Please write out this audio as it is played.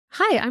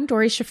Hi, I'm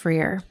Dory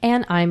Shafrir.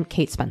 And I'm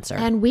Kate Spencer.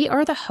 And we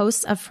are the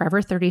hosts of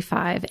Forever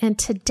 35. And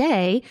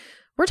today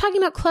we're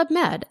talking about Club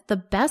Med, the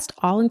best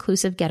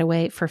all-inclusive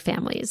getaway for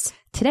families.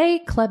 Today,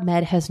 Club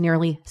Med has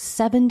nearly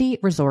 70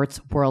 resorts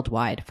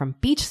worldwide, from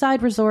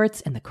beachside resorts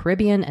in the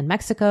Caribbean and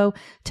Mexico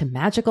to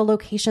magical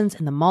locations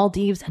in the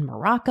Maldives and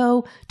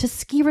Morocco to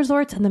ski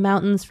resorts in the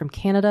mountains from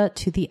Canada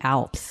to the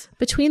Alps.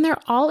 Between their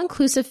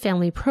all-inclusive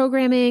family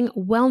programming,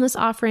 wellness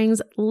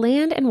offerings,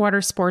 land and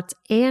water sports,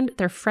 and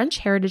their French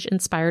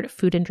heritage-inspired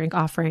food and drink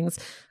offerings,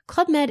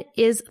 Club Med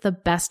is the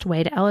best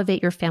way to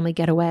elevate your family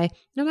getaway,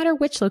 no matter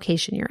which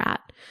location you're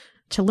at.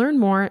 To learn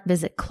more,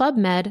 visit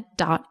clubmed.us.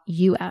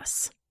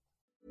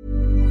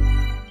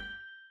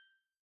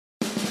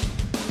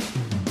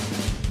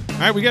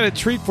 All right, we got a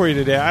treat for you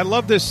today. I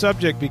love this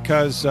subject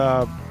because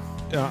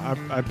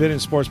I've been in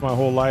sports my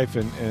whole life,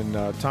 and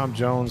Tom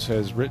Jones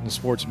has written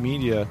sports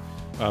media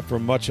for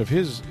much of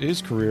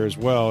his career as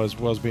well as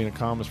being a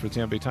columnist for the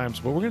Tampa Bay Times.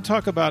 But we're going to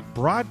talk about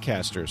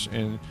broadcasters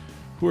and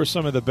who are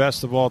some of the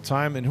best of all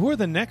time and who are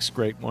the next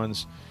great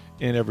ones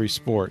in every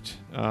sport.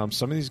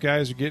 Some of these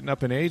guys are getting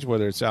up in age,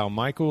 whether it's Al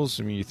Michaels.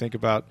 I mean, you think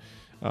about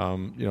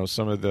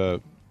some of the,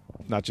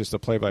 not just the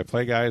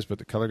play-by-play guys, but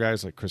the color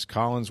guys like Chris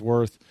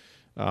Collinsworth.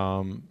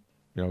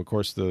 Of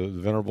course, the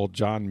venerable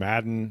John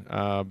Madden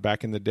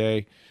back in the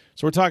day.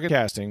 So we're talking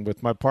casting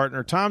with my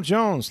partner, Tom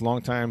Jones,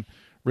 longtime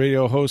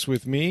radio host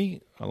with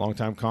me, a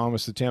longtime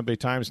columnist at the Tampa Bay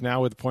Times,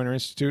 now with the Poynter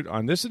Institute,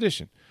 on this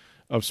edition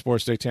of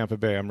Sports Day Tampa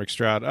Bay. I'm Rick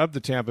Stroud of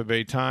the Tampa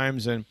Bay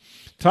Times. And,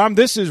 Tom,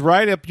 this is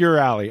right up your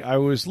alley. I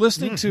was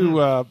listening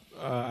to,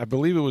 I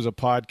believe it was a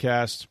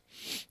podcast,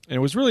 and it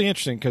was really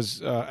interesting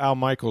because Al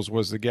Michaels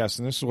was the guest,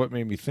 and this is what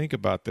made me think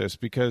about this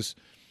because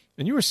 –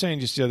 and you were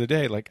saying just the other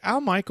day, like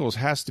Al Michaels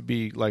has to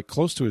be like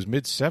close to his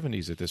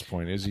mid-70s at this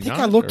point, is he not? I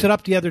think I looked it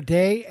up the other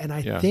day, and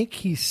I think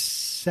he's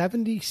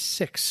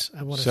 76,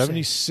 I want to say.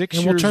 76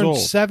 years old. And will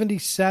turn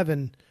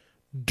 77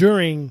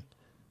 during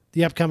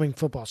the upcoming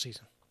football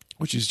season.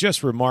 Which is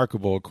just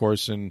remarkable, of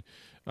course, and,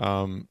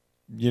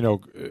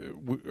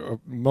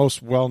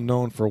 most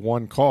well-known for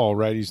one call,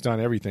 right? He's done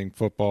everything,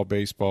 football,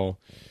 baseball,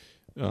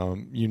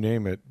 you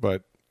name it,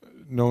 but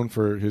known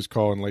for his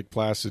call in Lake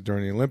Placid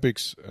during the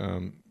Olympics.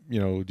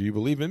 Do you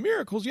believe in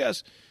miracles?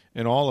 Yes.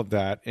 And all of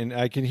that. And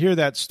I can hear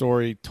that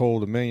story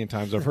told a million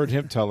times. I've heard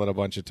him tell it a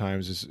bunch of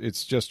times.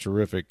 It's just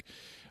terrific.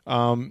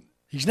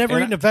 He's never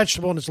eaten a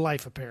vegetable in his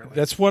life, apparently.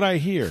 That's what I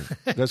hear.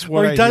 That's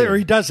what I hear. Or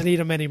he doesn't eat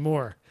them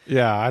anymore.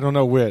 Yeah, I don't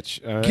know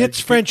which. Gets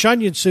French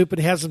onion soup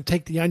and has them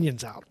take the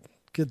onions out.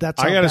 I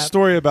got a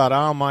story about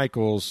Al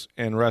Michaels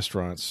and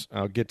restaurants.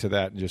 I'll get to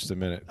that in just a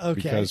minute.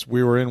 Okay. Because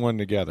we were in one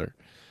together.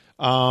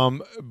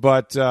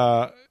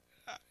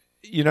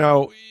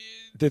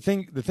 The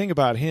thing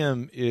about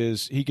him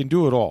is he can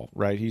do it all,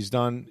 right? He's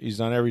done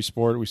every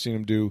sport. We've seen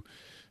him do,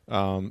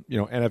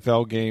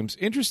 NFL games.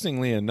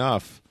 Interestingly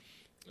enough,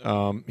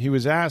 he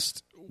was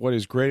asked what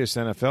his greatest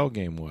NFL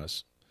game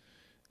was,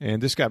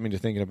 and this got me to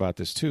thinking about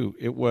this too.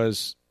 It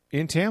was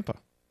in Tampa.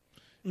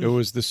 It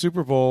was the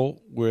Super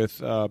Bowl with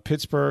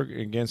Pittsburgh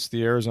against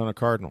the Arizona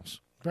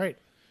Cardinals. Right.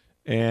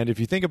 And if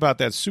you think about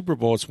that Super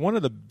Bowl, it's one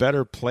of the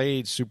better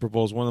played Super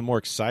Bowls, one of the more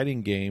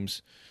exciting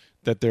games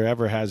that there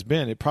ever has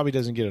been. It probably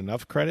doesn't get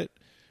enough credit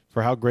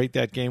for how great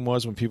that game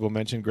was when people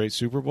mention great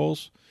Super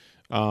Bowls.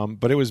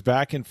 But it was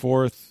back and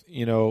forth.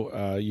 You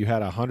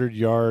had a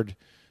 100-yard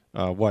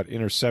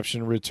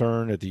interception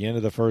return at the end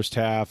of the first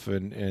half,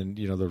 and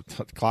the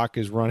clock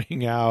is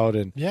running out,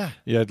 and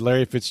you had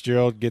Larry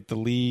Fitzgerald get the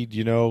lead,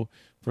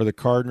 for the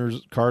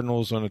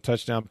Cardinals on a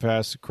touchdown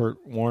pass to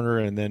Kurt Warner,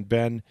 and then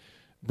Ben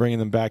bringing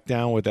them back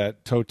down with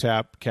that toe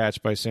tap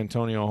catch by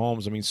Santonio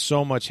Holmes. I mean,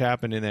 so much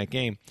happened in that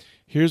game.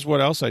 Here's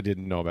what else I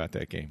didn't know about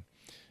that game.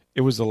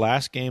 It was the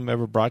last game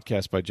ever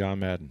broadcast by John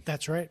Madden.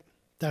 That's right.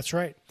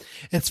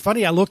 It's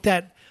funny. I looked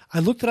it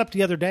up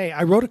the other day.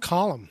 I wrote a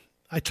column.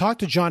 I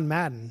talked to John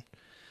Madden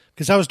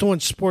because I was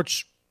doing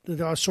sports. I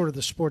was sort of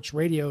the sports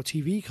radio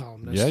TV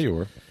columnist. Yeah, you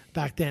were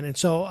back then. And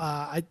so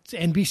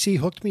NBC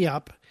hooked me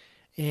up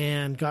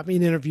and got me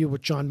an interview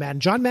with John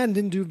Madden. John Madden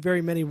didn't do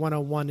very many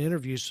one-on-one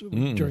interviews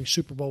during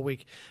Super Bowl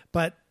week,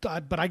 but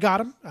I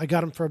got him. I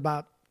got him for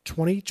about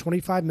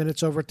 25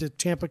 minutes over at the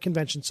Tampa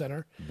Convention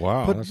Center.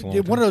 Wow, but that's a long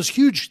time. One of those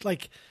huge, one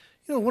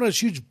of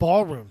those huge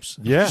ballrooms.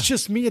 Yeah. It's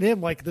just me and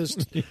him, like those,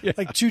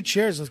 like two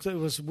chairs. It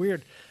was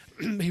weird.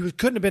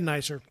 Couldn't have been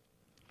nicer.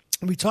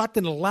 We talked,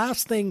 and the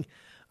last thing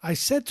I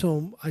said to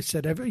him, I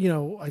said, have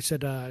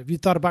you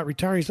thought about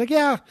retiring? He's like,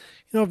 yeah,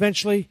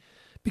 eventually.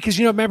 Because,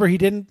 remember, he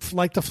didn't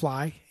like to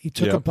fly. He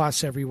took a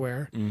bus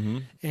everywhere. Mm-hmm.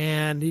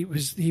 And he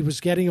was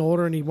getting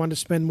older, and he wanted to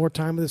spend more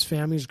time with his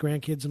family, his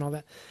grandkids, and all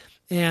that.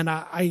 And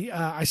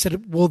I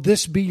said, will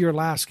this be your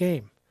last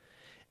game?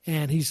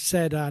 And he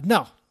said,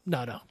 no,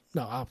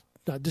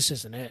 this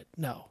isn't it.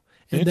 No.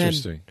 And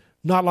Interesting. Then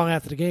not long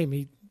after the game,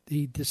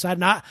 he decided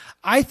not.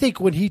 I think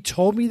when he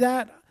told me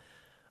that,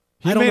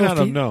 I may not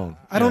have known.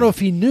 I don't know if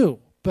he knew,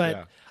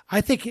 but I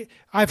think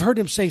I've heard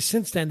him say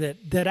since then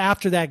that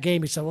after that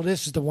game, he said, well,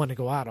 this is the one to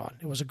go out on.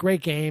 It was a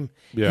great game.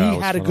 Yeah,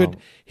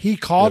 he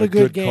called a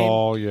good game.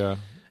 Call, yeah.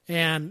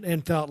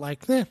 and felt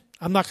like,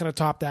 I'm not going to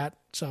top that,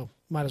 so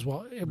might as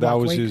well.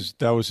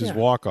 That was his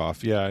walk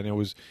off, yeah,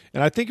 and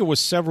I think it was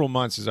several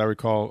months, as I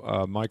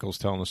recall. Michael's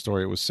telling the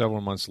story. It was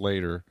several months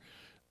later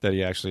that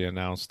he actually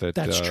announced that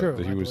true,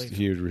 that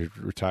he had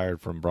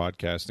retired from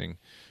broadcasting.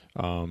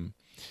 And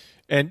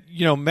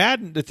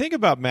Madden. The thing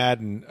about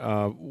Madden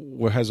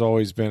has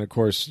always been, of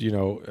course,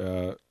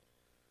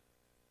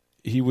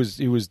 he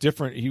was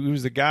different. He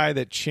was the guy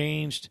that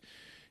changed.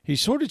 He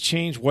sort of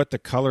changed what the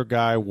color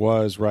guy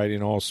was, right,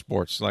 in all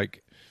sports.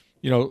 Like,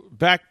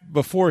 back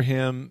before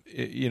him,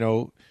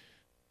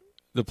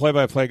 the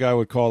play-by-play guy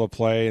would call a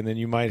play, and then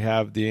you might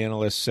have the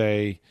analyst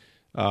say,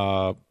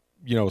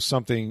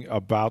 something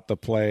about the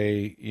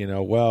play.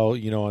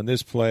 On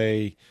this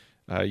play.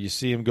 You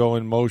see him go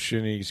in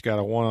motion. He's got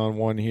a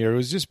one-on-one here. It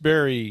was just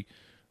very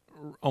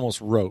almost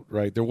rote,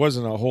 right? There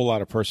wasn't a whole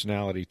lot of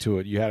personality to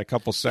it. You had a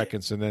couple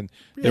seconds, and then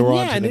they were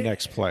on to the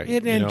next play.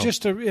 And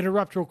just to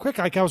interrupt real quick,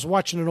 like I was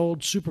watching an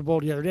old Super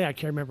Bowl the other day. I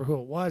can't remember who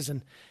it was.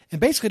 And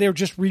basically they were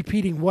just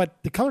repeating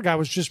what the color guy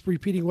was just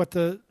repeating what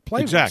the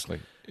play was. Exactly.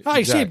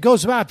 You see him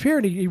goes about here,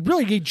 and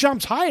he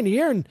jumps high in the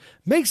air and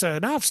makes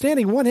an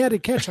outstanding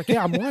one-handed catch. Like,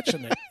 I'm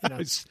watching it.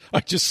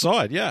 I just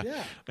saw it, yeah.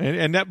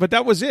 But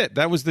that was it.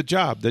 That was the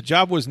job. The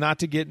job was not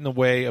to get in the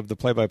way of the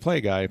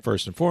play-by-play guy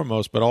first and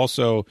foremost, but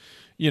also,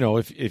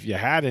 if you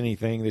had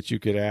anything that you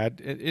could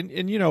add.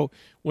 And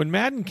when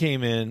Madden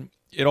came in,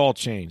 it all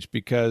changed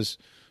because,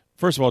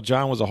 first of all,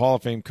 John was a Hall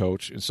of Fame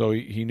coach, and so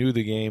he knew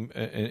the game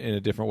in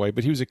a different way.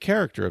 But he was a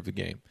character of the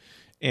game,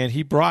 and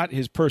he brought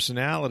his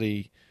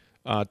personality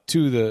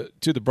to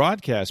the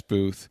broadcast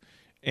booth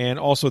and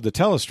also the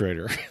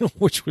telestrator,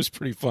 which was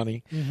pretty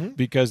funny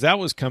because that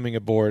was coming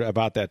aboard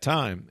about that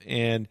time.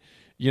 And,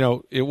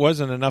 it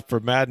wasn't enough for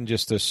Madden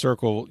just to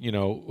circle,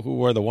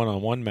 where the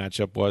one-on-one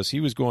matchup was. He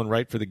was going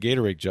right for the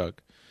Gatorade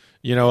jug.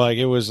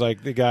 It was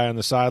like the guy on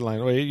the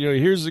sideline. Well,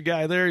 here's the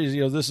guy there.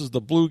 This is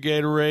the blue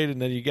Gatorade, and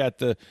then you got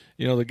the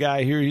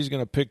guy here. He's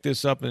going to pick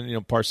this up,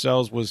 and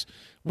Parcells was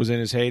in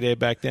his heyday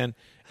back then,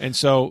 and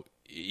so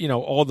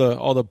all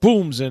the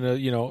booms and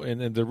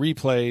and the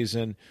replays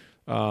and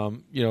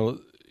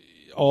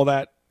all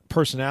that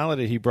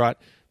personality he brought.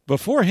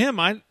 Before him,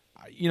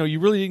 you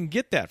really didn't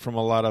get that from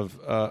a lot of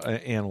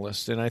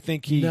analysts, and I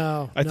think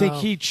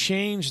he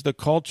changed the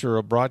culture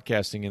of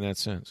broadcasting in that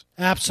sense.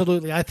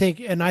 Absolutely, I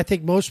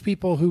think most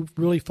people who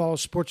really follow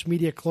sports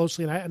media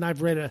closely, and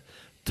I've read a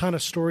ton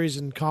of stories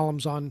and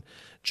columns on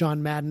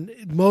John Madden.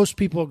 Most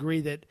people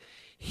agree that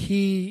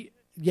he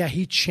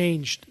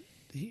changed.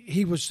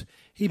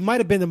 He might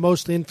have been the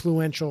most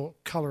influential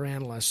color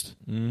analyst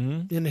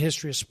in the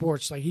history of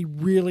sports. Like he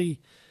really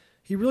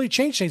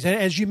changed things. And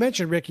as you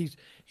mentioned, Rick, he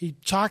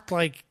talked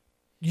like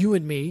you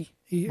and me.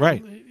 He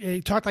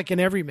talked like an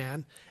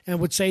everyman and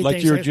would say like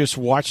things you're just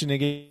watching a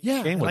game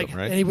with him, right?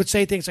 And he would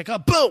say things like, "Oh,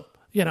 boom,"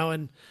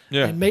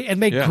 and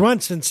make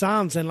grunts and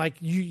sounds, and like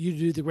you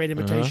do the great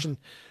imitation.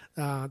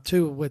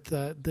 Too with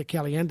the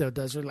Caliendo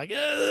does it like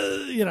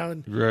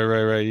and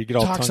right you get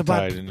all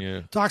tongue-tied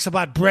and talks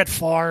about Brett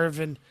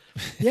Favre and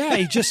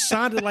he just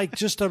sounded like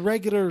just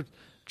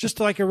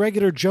like a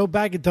regular Joe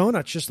Bag of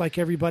Donuts, just like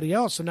everybody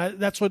else, and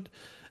that's what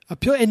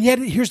appealed. And yet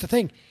here's the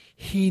thing,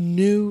 he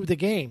knew the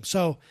game,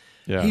 so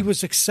he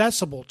was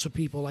accessible to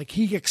people. Like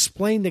he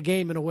explained the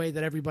game in a way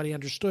that everybody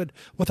understood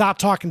without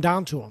talking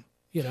down to him.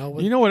 You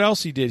know what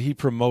else he did? He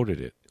promoted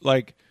it.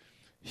 Like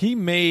he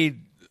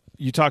made.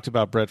 You talked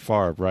about Brett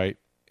Favre, right?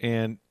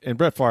 And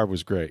Brett Favre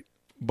was great.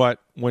 But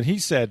when he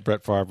said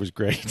Brett Favre was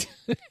great,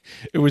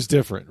 it was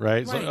different,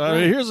 right?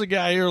 Here's a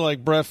guy here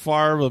like Brett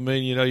Favre. I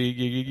mean,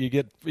 you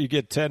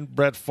get 10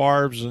 Brett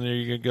Favres, and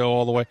you can go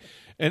all the way.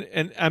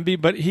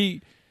 But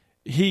he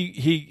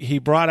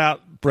brought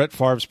out Brett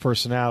Favre's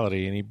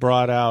personality, and he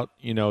brought out,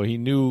 he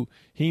knew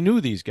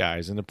these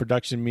guys in the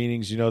production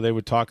meetings. They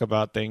would talk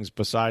about things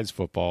besides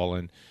football,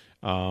 and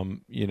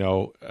he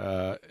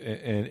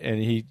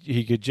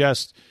could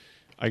just.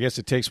 I guess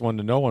it takes one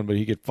to know one, but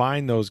he could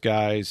find those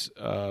guys,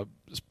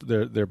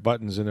 their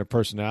buttons and their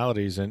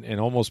personalities, and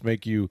almost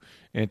make you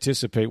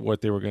anticipate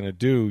what they were going to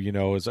do.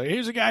 It's like,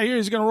 here's a guy here,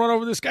 he's going to run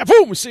over this guy,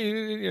 boom,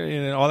 see,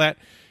 and all that,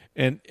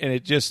 and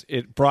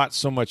it brought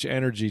so much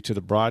energy to the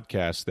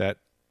broadcast that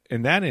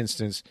in that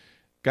instance,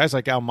 guys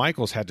like Al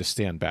Michaels had to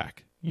stand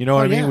back. You know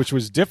what I mean? Which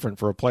was different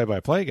for a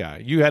play-by-play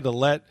guy. You had to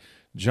let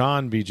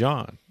John be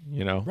John.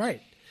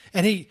 Right.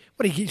 And he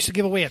used to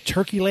give away a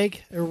turkey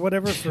leg or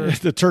whatever for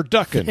the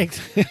turducken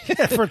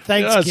for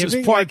Thanksgiving.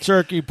 It's part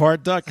turkey,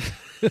 part duck.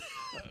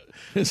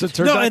 It's a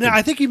turducken. No, and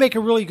I think you make a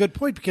really good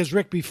point because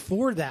Rick,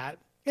 before that,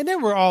 and there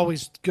were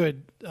always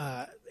good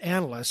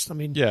analysts. I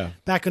mean,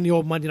 back on the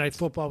old Monday Night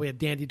Football, we had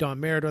Dandy Don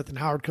Meredith and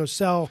Howard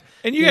Cosell.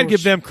 And you got to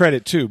give them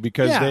credit, too,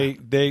 because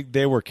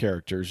they were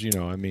characters.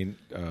 I mean,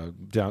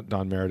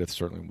 Don Meredith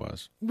certainly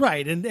was.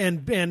 Right,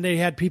 and they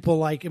had people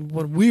like,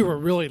 when we were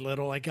really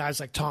little, like guys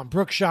like Tom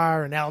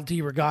Brookshire and Al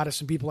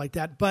DeRogatis and people like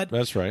that. But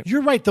that's right.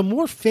 You're right. The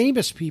more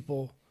famous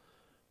people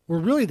were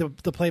really the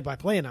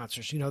play-by-play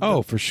announcers.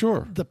 For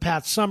sure. The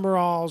Pat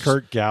Summeralls.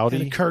 Kurt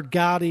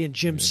Gowdy. And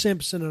Jim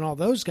Simpson and all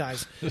those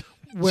guys.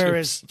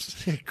 Whereas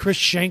Chris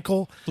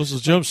Schenkel. This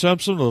is Jim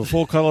Simpson of the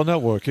Full Color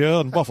Network here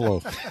in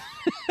Buffalo.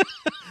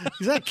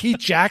 Is that Keith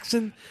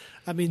Jackson?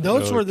 I mean,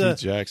 those were the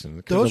Keith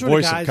Jackson, those the were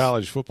voice the guys, of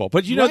college football.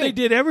 But you know, right. they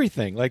did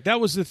everything. Like that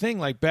was the thing.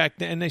 Like back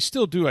then, and they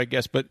still do, I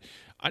guess, but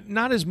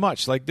not as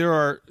much. Like there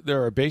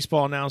are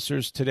baseball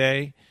announcers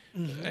today,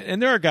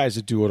 and there are guys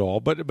that do it all.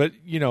 But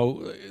you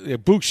know,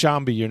 Boog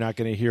Shambi, you're not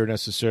going to hear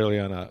necessarily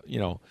on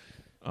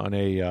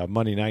a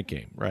Monday night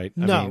game, right?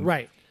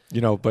 Right.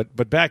 You know,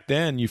 but back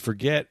then you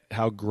forget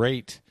how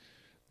great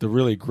the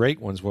really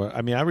great ones were.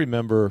 I mean, I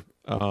remember.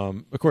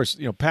 Of course,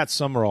 you know, Pat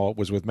Summerall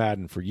was with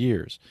Madden for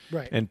years.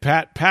 Right. And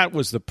Pat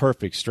was the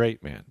perfect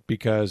straight man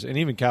because, and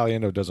even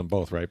Caliendo does them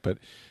both, right? But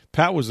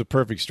Pat was the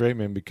perfect straight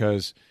man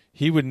because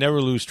he would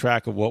never lose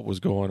track of what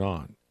was going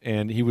on.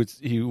 And he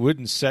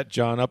wouldn't set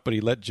John up, but he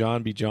let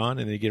John be John,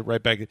 and he'd get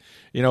right back.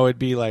 You know, it'd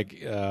be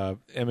like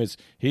Emmett's,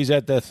 he's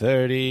at the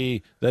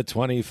 30, the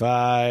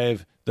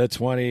 25, the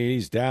 20,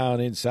 he's down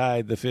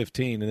inside the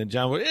 15. And then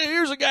John would, hey,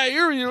 here's a guy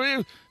here. You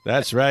know,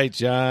 that's right,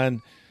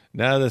 John.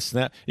 Now the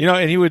snap, you know,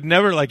 and he would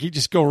never he'd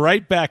just go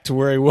right back to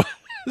where he was.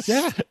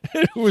 Yeah,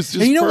 it was just.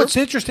 And you know perfect. what's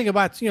interesting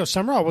about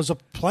Summerall was a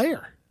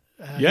player.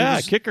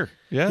 A kicker.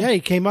 Yeah, he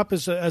came up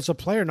as a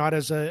player, not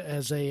as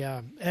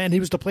a and he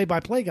was the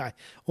play-by-play guy.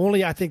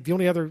 I think the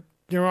only other,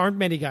 there aren't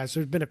many guys.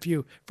 There's been a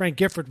few. Frank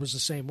Gifford was the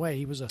same way.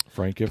 He was a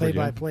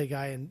play-by-play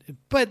guy,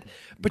 but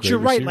you're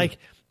right. Receiver. Like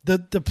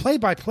the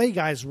play-by-play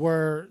guys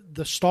were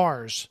the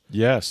stars.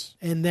 Yes.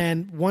 And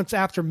then once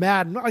after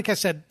Madden, like I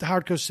said,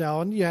 Howard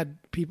Cosell, and you had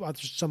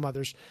some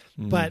others,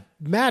 but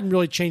Madden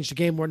really changed the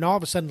game. Where now all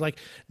of a sudden,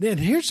 and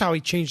here's how he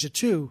changed it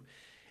too,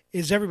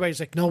 is everybody's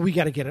like, no, we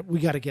got to get it. We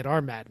got to get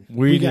our Madden.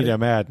 We need a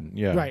Madden.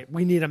 Yeah. Right.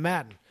 We need a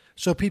Madden.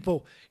 So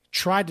people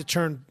tried to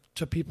turn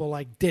to people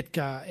like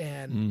Ditka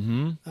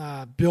and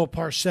Bill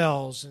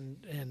Parcells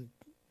and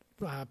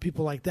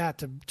people like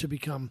that to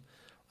become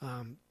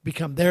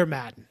their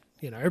Madden.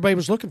 You know, everybody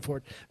was looking for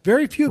it.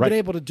 Very few have been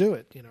able to do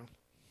it. You know.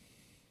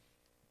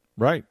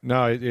 Right.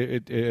 No,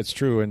 it's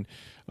true. And,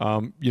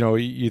 you know,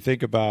 you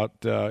think about,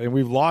 and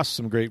we've lost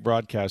some great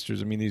broadcasters.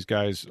 I mean, these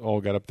guys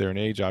all got up there in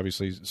age.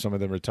 Obviously, some of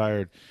them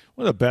retired.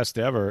 One of the best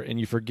ever. And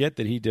you forget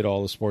that he did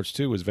all the sports,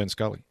 too, was Vin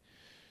Scully,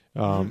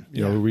 you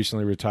know, who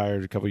recently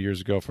retired a couple of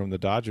years ago from the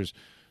Dodgers.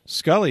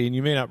 Scully, and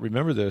you may not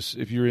remember this,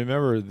 if you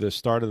remember the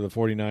start of the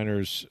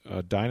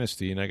 49ers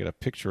dynasty, and I got a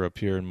picture up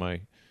here in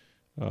my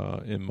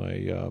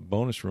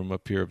bonus room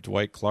up here of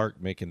Dwight Clark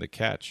making the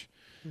catch.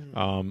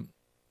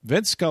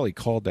 Vince Scully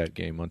called that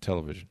game on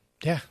television.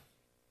 Yeah.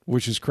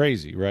 Which is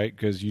crazy, right?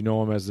 Because you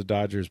know him as the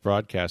Dodgers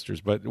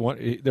broadcasters. But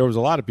there was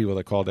a lot of people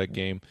that called that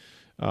game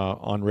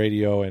on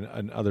radio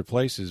and other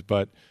places.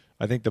 But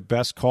I think the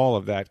best call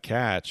of that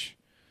catch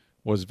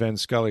was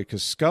Vince Scully,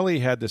 because Scully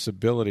had this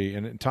ability,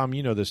 and Tom,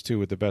 you know this too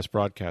with the best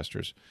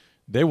broadcasters.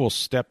 They will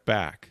step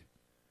back,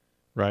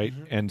 right,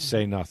 and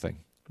say nothing.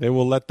 They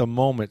will let the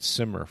moment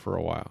simmer for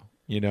a while,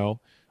 you know,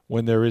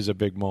 when there is a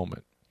big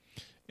moment.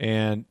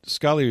 And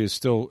Scully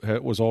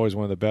was always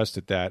one of the best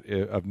at that,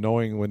 of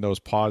knowing when those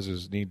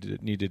pauses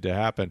needed to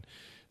happen.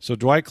 So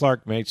Dwight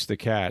Clark makes the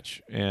catch,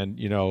 and,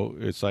 you know,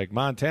 it's like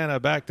Montana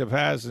back to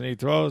pass, and he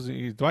throws,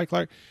 Dwight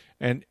Clark,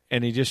 and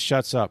he just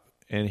shuts up,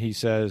 and he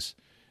says,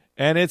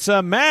 and it's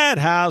a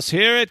madhouse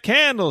here at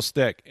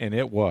Candlestick. And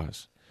it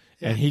was.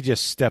 Yeah. And he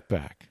just stepped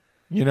back,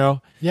 you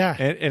know? Yeah.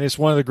 And it's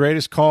one of the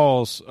greatest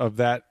calls of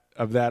that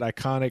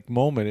iconic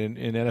moment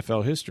in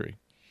NFL history.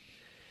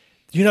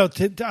 You know,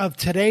 of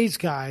today's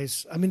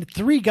guys, I mean,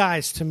 three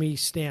guys to me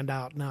stand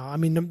out now. I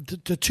mean,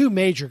 the two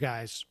major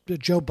guys,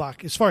 Joe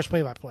Buck, as far as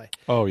play-by-play.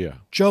 Oh, yeah.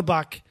 Joe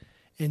Buck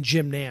and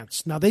Jim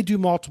Nantz. Now, they do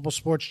multiple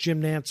sports.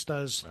 Jim Nantz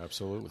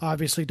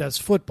obviously does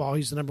football.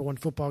 He's the number one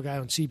football guy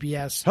on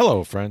CBS.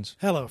 Hello, friends.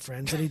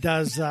 And he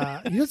does,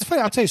 it's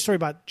funny, I'll tell you a story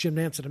about Jim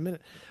Nantz in a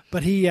minute.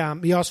 But he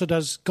also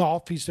does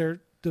golf. He's the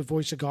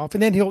voice of golf.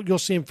 And then you'll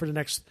see him for the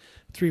next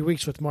 3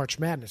 weeks with March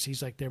Madness.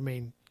 He's like their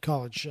main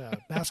college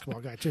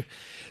basketball guy too.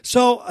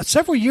 So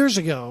several years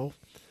ago,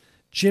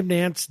 Jim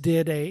Nantz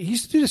he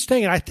used to do this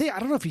thing, and I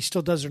don't know if he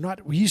still does or not.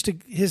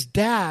 His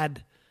dad,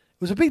 it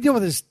was a big deal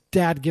with his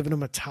dad giving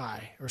him a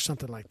tie or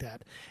something like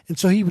that. And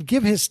so he would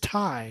give his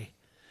tie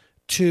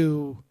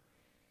to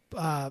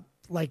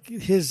like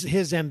his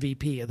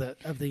MVP of the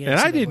NCAA. And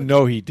I didn't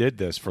know he did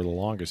this for the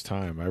longest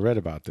time. I read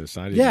about this.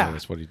 I didn't know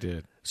that's what he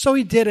did. So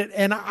he did it,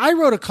 and I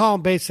wrote a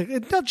column basically,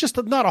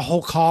 not a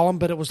whole column,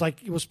 but it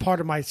was part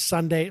of my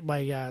Sunday,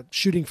 my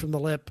shooting from the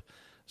lip,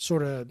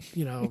 sort of,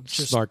 you know,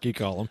 just snarky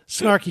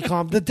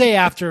column. The day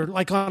after,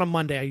 like on a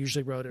Monday, I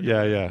usually wrote it.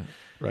 Yeah,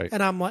 right.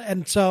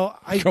 And so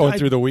I going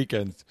through the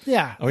weekend.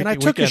 Yeah, and I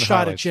took a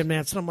shot at Jim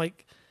Nantz, and I'm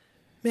like,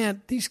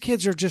 man, these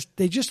kids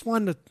they just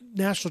won the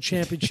national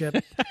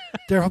championship.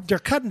 they're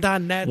cutting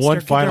down nets.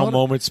 One final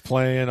moment's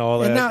playing, all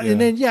that. And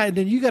then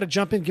you got to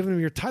jump in, giving them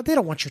your tie. They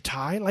don't want your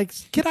tie. Like,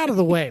 get out of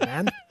the way,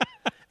 man.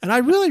 And I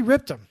really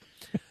ripped them.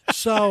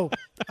 So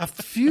a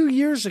few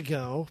years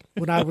ago,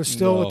 when I was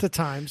still at the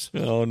Times,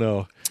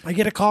 I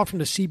get a call from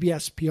the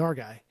CBS PR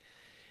guy,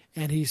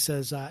 and he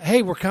says,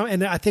 "Hey, we're coming."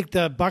 And I think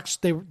the Bucks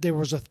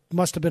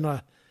must have been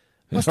a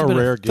Must A have been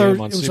rare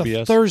game on it was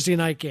CBS. a Thursday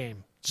night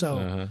game.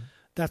 So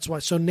that's why.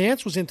 So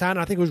Nance was in town.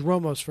 I think it was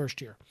Romo's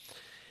first year.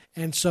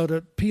 And so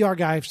the PR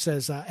guy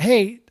says,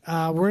 hey,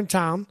 we're in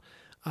town.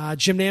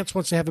 Jim Nance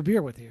wants to have a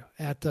beer with you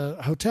at the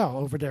hotel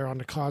over there on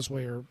the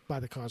causeway or by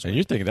the causeway. And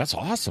you're thinking, that's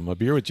awesome, a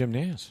beer with Jim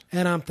Nance.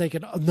 And I'm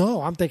thinking,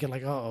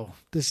 like, oh,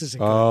 this isn't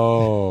good.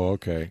 Oh,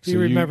 okay. He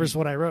remembers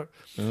what I wrote.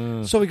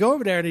 So we go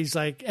over there, and he's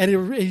like,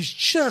 and he's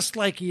just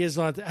like he is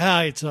on.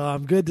 Hi,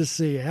 Tom. Good to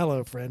see you.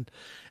 Hello, friend.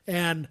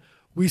 And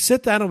we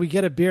sit down and we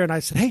get a beer, and I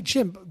said, hey,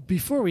 Jim,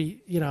 before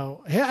we,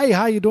 hey,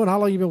 how you doing? How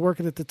long you been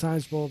working at the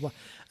Times? Blah, blah, blah.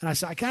 And I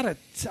said, I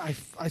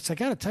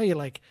gotta tell you,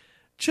 like,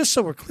 just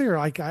so we're clear,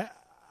 like,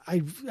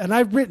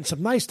 I've written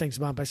some nice things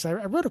about him. But I said,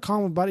 I wrote a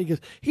column about it. He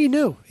goes, he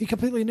knew. He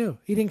completely knew.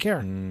 He didn't care.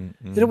 And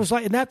it was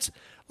like, and that's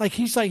like,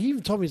 he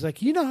even told me, he's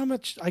like, you know how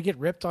much I get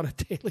ripped on a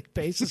daily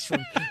basis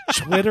from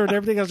Twitter and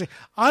everything. I was like,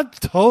 I'm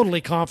totally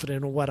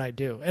confident in what I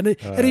do. And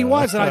he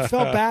was, and I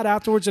felt bad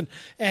afterwards.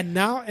 And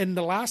now, and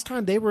the last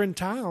time they were in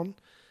town,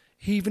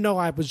 even though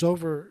I was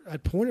over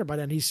at Pointer by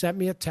then, he sent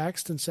me a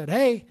text and said,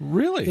 "Hey,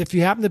 really? If you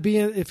happen to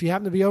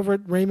be over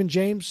at Raymond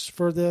James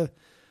for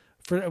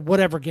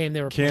whatever game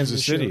they were playing,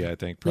 Kansas City, I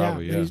think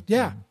probably.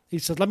 Yeah. He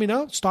said, "Let me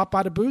know. Stop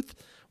by the booth.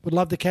 Would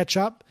love to catch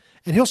up."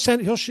 And he'll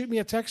shoot me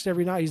a text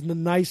every night. He's the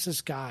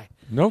nicest guy.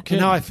 No kidding.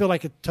 And now I feel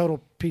like a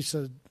total piece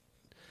of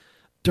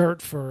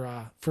dirt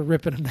for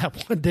ripping him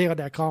that one day on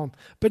that column.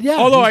 But yeah,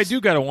 although I do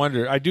gotta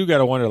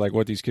wonder like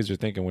what these kids are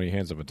thinking when he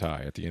hands them a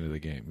tie at the end of the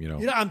game.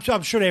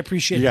 I'm sure they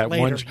appreciate it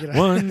later.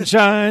 One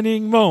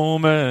shining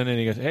moment, and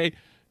he goes, "Hey,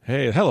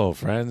 hello,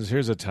 friends.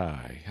 Here's a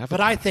tie."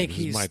 I think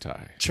he's he's my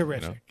tie.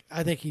 Terrific.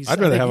 I think he's. I'd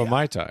rather have a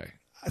Mai Tai.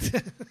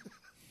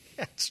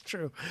 That's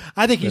true.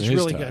 I think he's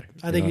really good.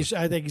 I think he's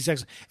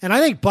excellent, and I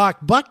think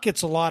Buck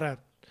gets a lot of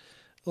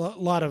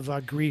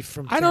grief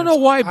from. I don't know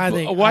why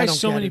why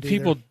so many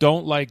people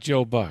don't like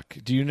Joe Buck.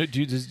 Do you know?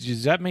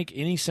 Does that make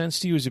any sense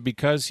to you? Is it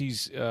because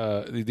these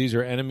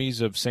are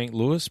enemies of St.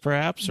 Louis,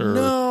 perhaps? Or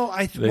no,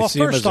 they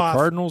see him as a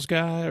Cardinals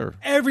guy, or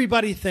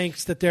everybody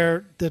thinks that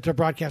their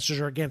broadcasters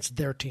are against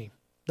their team.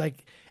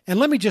 Like, and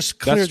let me just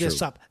clear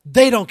this up: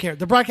 they don't care.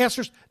 The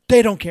broadcasters,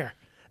 they don't care.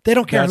 They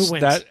don't care who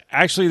wins.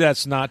 Actually,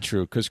 that's not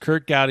true, because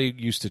Kurt Gowdy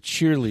used to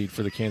cheerlead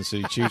for the Kansas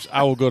City Chiefs.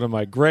 I will go to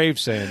my grave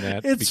saying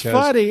that. It's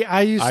funny.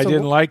 I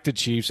didn't like the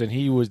Chiefs, and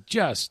he would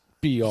just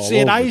be all over.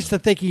 And I used to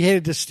think he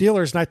hated the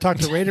Steelers, and I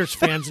talked to Raiders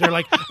fans, and they're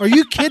like, "Are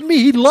you kidding me?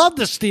 He loved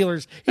the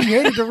Steelers. He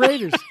hated the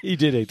Raiders." He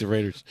did hate the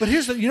Raiders. But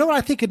you know what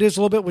I think it is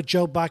a little bit with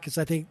Joe Buck is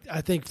I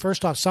think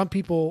first off, some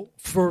people,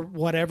 for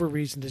whatever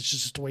reason, it's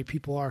just the way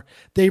people are,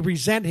 they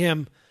resent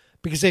him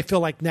because they feel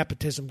like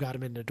nepotism got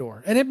him in the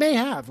door. And it may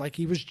have. Like,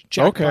 he was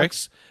Jack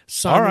Buck's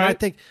son. All right. I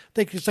think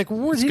it's like,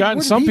 well, it's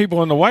gotten some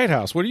people in the White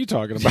House. What are you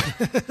talking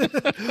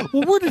about?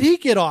 Well, where did he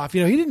get off? He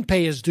didn't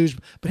pay his dues.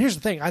 But here's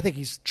the thing. I think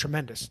he's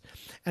tremendous.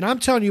 And I'm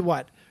telling you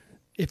what,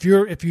 if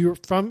you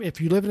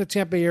live in the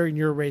Tampa area and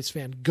you're a Rays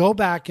fan, go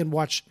back and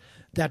watch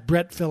that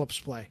Brett Phillips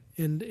play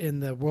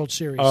in the World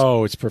Series.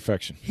 Oh, it's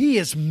perfection. He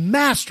is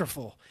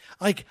masterful.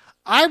 Like,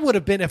 I would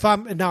have been,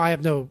 now I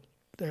have no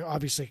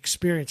obviously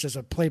experience as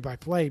a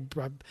play-by-play,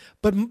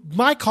 but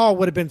my call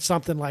would have been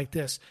something like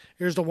this.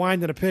 Here's the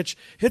wind and a pitch,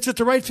 hits it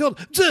to right field,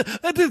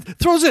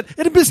 throws it,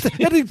 and it missed it,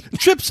 and it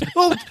trips.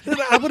 Oh,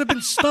 I would have been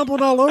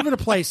stumbling all over the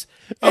place.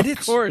 And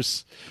of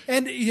course.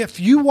 And if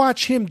you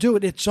watch him do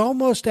it, it's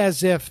almost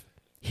as if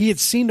he had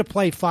seen the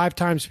play 5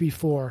 times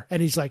before,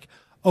 and he's like,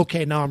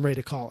 okay, now I'm ready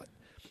to call it.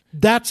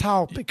 That's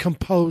how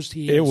composed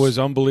he is. It was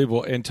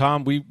unbelievable. And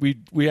Tom,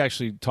 we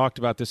actually talked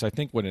about this, I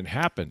think, when it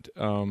happened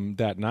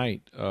that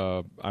night.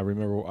 I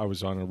remember I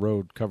was on a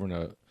road covering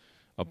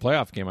a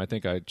playoff game. I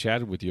think I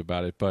chatted with you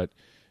about it. But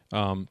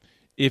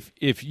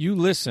if you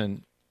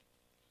listen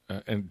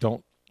and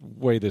don't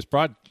weigh this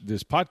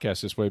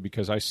podcast this way,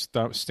 because I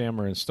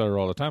stammer and stutter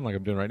all the time like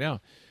I'm doing right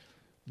now,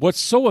 what's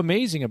so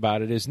amazing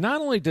about it is not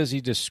only does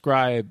he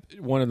describe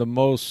one of the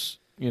most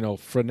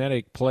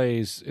frenetic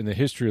plays in the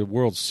history of the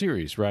World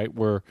Series, right?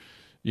 Where,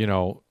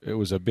 it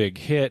was a big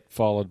hit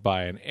followed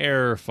by an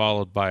error,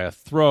 followed by a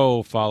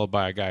throw, followed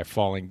by a guy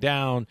falling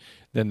down,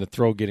 then the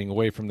throw getting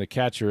away from the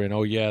catcher, and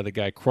the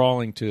guy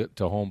crawling to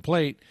home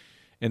plate,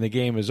 and the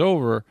game is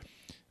over.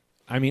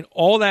 I mean,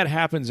 all that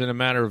happens in a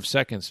matter of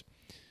seconds.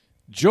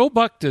 Joe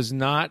Buck does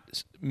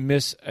not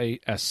miss a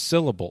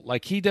syllable.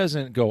 Like, he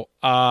doesn't go,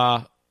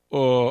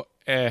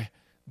 eh.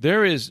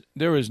 There is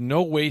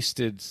no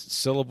wasted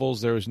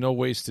syllables. There is no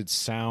wasted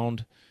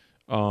sound.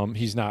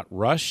 He's not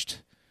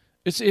rushed.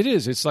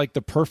 It's like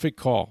the perfect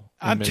call.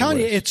 I'm telling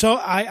you,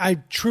 I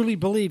truly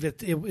believe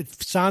it.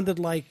 It sounded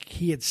like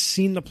he had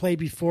seen the play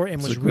before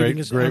and was reading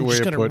his. I'm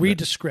just going to read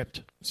the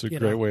script. It's a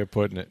great way of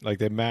putting it. Like,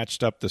 they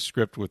matched up the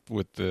script with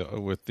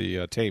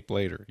the tape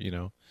later.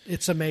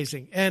 It's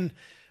amazing. And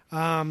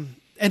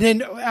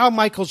then Al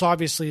Michaels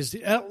obviously is.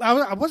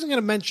 I wasn't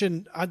going to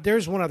mention.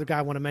 There's one other guy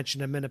I want to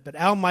mention in a minute, but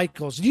Al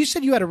Michaels. You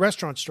said you had a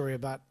restaurant story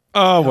about.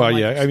 Oh well,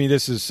 yeah. I mean,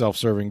 this is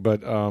self-serving,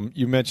 but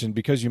you mentioned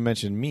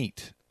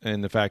meat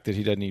and the fact that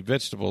he doesn't eat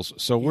vegetables.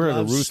 So we're at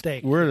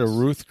a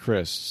Ruth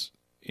Chris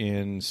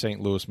in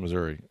St. Louis,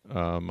 Missouri,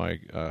 my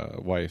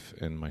wife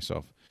and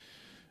myself.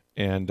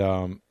 And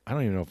I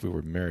don't even know if we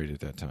were married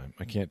at that time.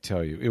 I can't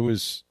tell you.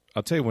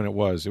 I'll tell you when it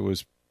was. It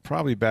was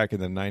probably back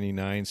in the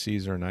 99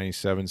 season or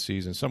 97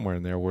 season, somewhere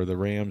in there, where the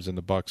Rams and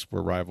the Bucs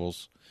were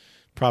rivals,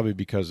 probably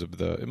because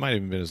of it might have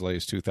even been as late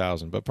as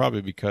 2000, but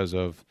probably because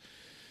of,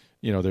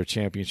 their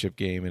championship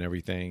game and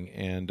everything.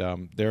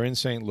 And they're in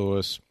St.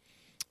 Louis,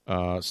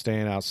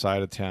 staying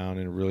outside of town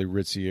in a really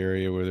ritzy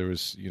area where there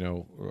was, I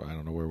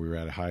don't know where we were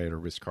at Hyatt or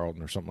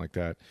Ritz-Carlton or something like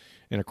that.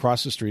 And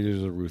across the street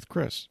is a Ruth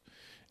Chris.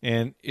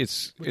 And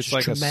it's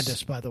like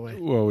tremendous, by the way.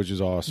 Well, which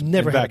is awesome.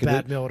 Never had a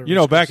bad meal at a Ruth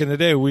Chris. Back in the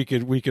day, we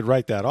could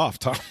write that off,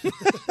 Tom.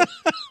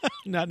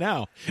 Not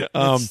now.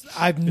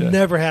 I've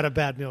never had a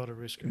bad meal at a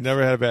Ruth Chris.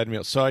 Never had a bad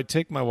meal. So I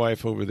take my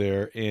wife over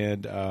there,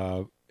 and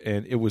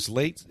it was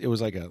late. It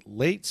was like a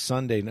late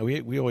Sunday. No,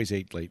 we always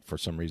ate late for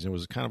some reason. It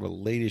was kind of a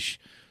late-ish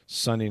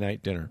Sunday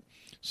night dinner.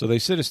 So they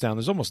sit us down.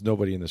 There's almost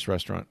nobody in this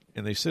restaurant,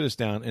 and they sit us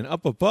down. And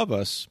up above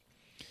us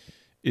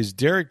is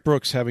Derek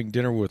Brooks having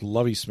dinner with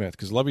Lovie Smith,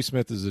 because Lovie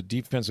Smith is the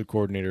defensive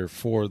coordinator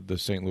for the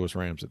St. Louis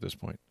Rams at this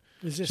point.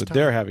 Is this so Tom?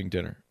 They're having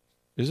dinner.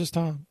 Is this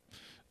Tom?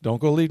 Don't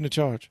go leading the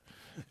charge.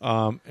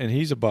 And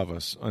he's above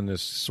us on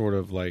this sort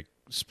of like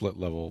split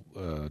level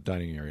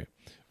dining area,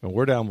 and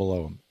we're down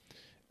below him.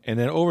 And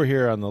then over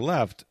here on the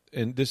left,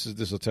 and this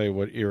will tell you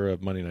what era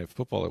of Monday Night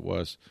Football it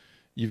was.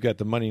 You've got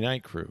the Monday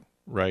Night crew,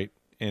 right?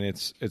 And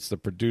it's the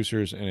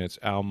producers, and it's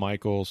Al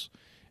Michaels.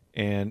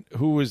 And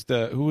who was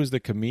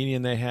the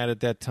comedian they had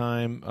at that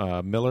time?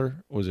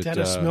 Miller, was it?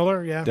 Dennis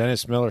Miller, yeah.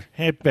 Dennis Miller.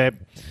 Hey, babe.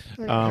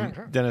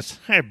 Dennis.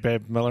 Hey,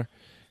 babe. Miller.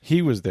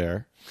 He was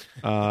there,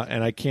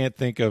 and I can't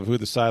think of who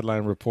the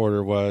sideline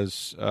reporter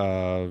was,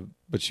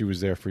 but she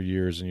was there for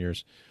years and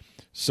years.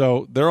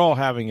 So they're all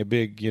having a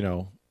big,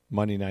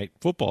 Monday Night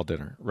Football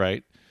dinner,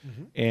 right?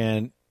 Mm-hmm.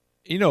 And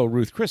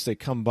Ruth Chris, they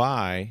come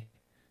by,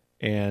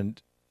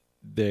 and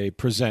they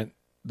present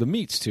the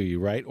meats to you,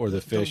 right, or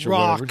the fish, the raw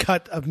or whatever.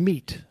 Cut of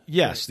meat.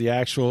 Yes, right. The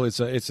actual. Here's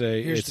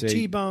the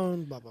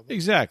T-bone. Blah blah blah.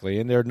 Exactly,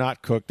 and they're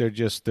not cooked. They're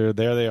just there.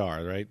 They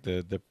are, right.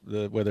 The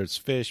whether it's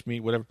fish,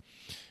 meat, whatever.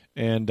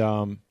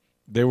 And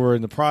they were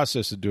in the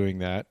process of doing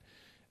that,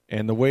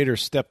 and the waiter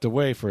stepped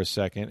away for a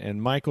second,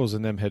 and Michaels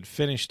and them had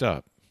finished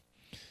up,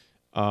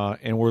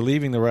 and we're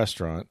leaving the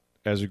restaurant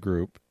as a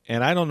group.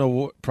 And I don't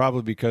know,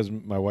 probably because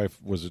my wife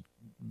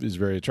is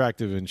very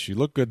attractive and she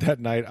looked good that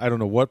night. I don't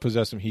know what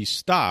possessed him. He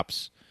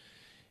stops.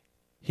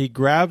 He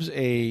grabs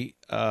a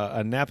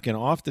napkin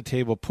off the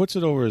table, puts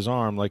it over his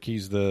arm like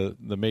he's the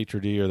maitre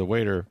d' or the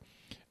waiter,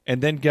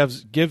 and then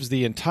gives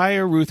the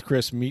entire Ruth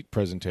Chris meat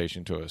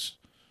presentation to us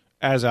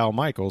as Al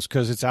Michaels,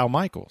 because it's Al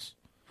Michaels.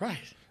 Right.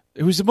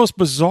 It was the most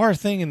bizarre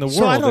thing in the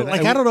so world.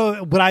 I don't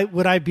know.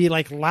 Would I be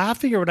like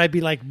laughing, or would I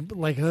be like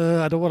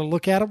I don't want to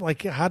look at him?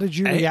 Like, how did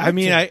you react? I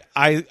mean,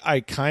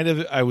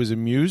 I was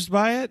amused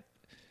by it.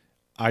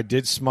 I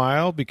did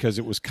smile because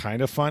it was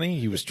kind of funny.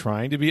 He was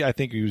trying to be. I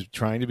think he was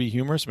trying to be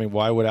humorous. I mean,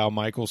 why would Al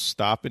Michaels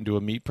stop and do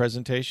a meat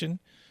presentation,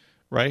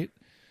 right?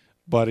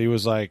 But he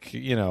was like,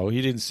 he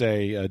didn't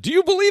say, "Do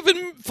you believe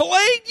in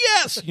filet?"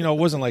 Yes, it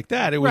wasn't like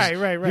that. It was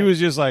right. He was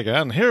just like,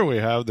 and here we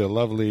have the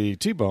lovely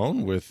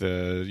T-bone with,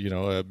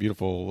 a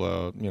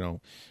beautiful,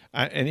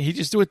 and he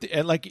just do it.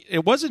 And like,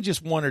 it wasn't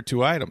just one or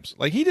two items.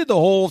 Like, he did the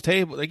whole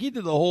table. Like, he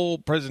did the whole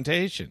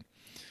presentation,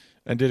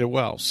 and did it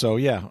well. So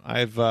yeah,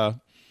 I've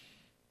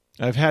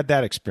had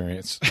that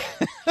experience.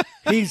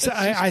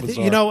 I think,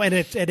 and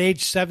at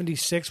age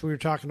 76, we were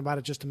talking about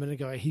it just a minute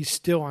ago. He's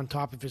still on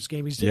top of his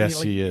game.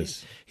 He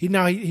is.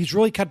 He's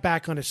really cut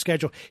back on his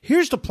schedule.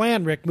 Here's the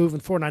plan, Rick,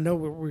 moving forward. And I know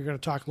we're going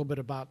to talk a little bit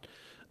about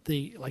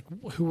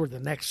who are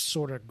the next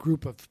sort of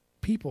group of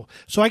people.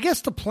 So I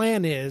guess the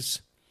plan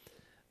is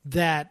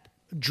that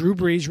Drew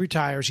Brees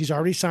retires. He's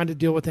already signed a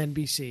deal with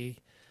NBC.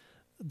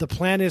 The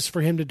plan is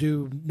for him to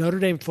do Notre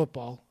Dame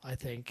football, I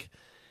think,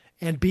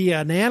 and be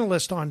an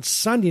analyst on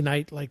Sunday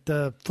night, like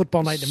the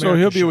Football Night in America. So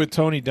he'll be show. with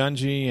Tony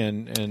Dungy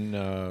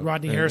and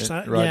Rodney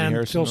Harrison,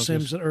 and Phil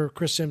Simms or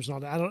Chris Simms and all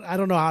that. I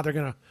don't know how they're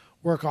going to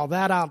work all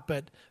that out,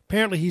 but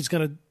apparently he's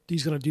going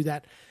to do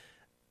that.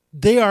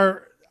 They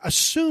are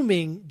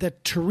assuming that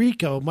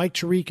Mike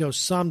Tirico,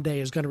 someday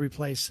is going to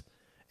replace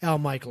Al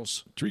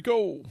Michaels.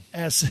 Tirico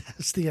as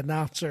the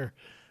announcer,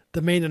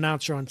 the main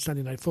announcer on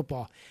Sunday Night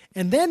Football.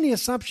 And then the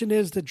assumption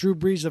is that Drew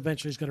Brees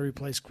eventually is going to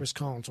replace Chris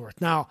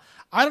Collinsworth. Now,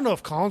 I don't know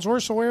if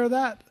Collinsworth's aware of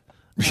that.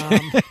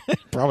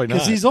 Probably not.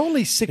 Because he's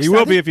only 6. He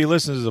will be if he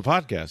listens to the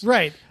podcast.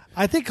 Right.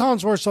 I think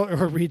Collinsworth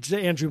or reads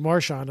Andrew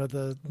Marchand of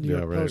the New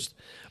York Post.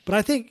 But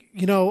I think,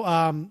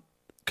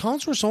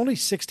 Collinsworth's only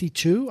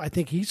 62. I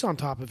think he's on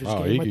top of his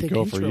game. He I could think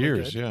go he's for really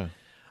years, good.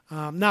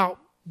 yeah. Now,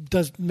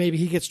 maybe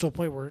he gets to a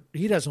point where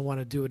he doesn't want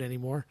to do it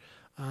anymore.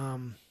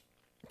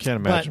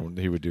 Can't imagine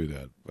he would do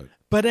that.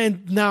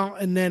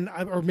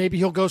 Or maybe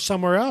he'll go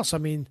somewhere else. I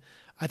mean,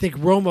 I think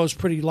Romo's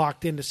pretty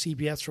locked into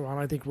CBS for a while.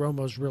 I think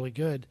Romo's really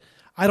good.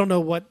 I don't know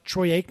what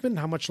Troy Aikman,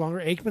 how much longer.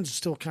 Aikman's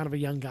still kind of a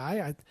young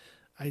guy.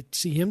 I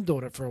see him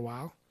doing it for a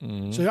while.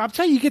 Mm-hmm. So I'm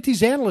telling you, get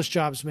these analyst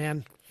jobs,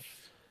 man.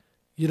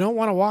 you don't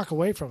want to walk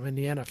away from in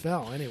the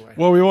NFL anyway.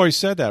 Well, we've always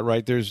said that,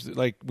 right? There's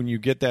like when you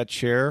get that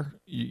chair,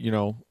 you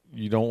know,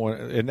 you don't want,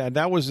 and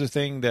that was the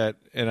thing that,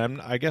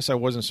 and I guess I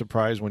wasn't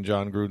surprised when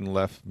John Gruden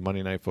left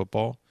Monday Night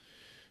Football,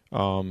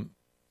 and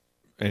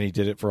he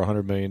did it for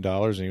 $100 million,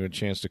 and he had a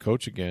chance to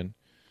coach again.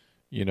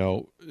 You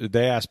know,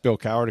 they asked Bill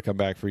Cowher to come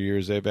back for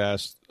years. They've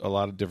asked a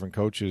lot of different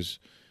coaches.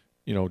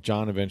 You know,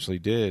 John eventually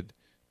did,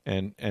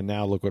 and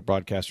now look what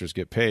broadcasters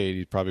get paid.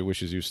 He probably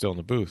wishes he was still in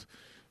the booth,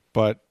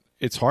 but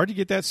it's hard to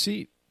get that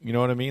seat. You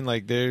know what I mean?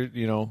 Like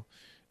you know,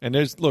 and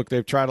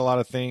they've tried a lot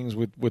of things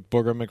with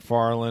Booger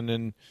McFarland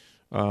and,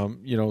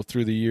 you know,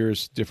 through the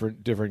years,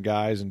 different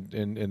guys,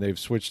 and they've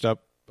switched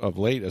up of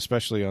late,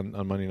 especially on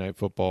Monday Night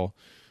Football.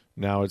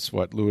 Now it's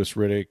Louis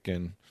Riddick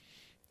and,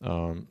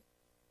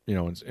 you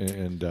know,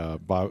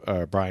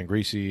 and Brian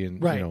Greasy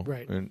and, right, you know,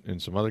 right.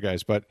 and some other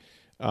guys, but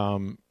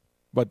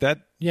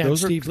that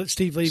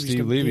Steve Levy's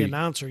the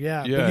announcer,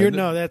 yeah.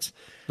 But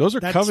those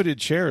are coveted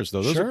chairs,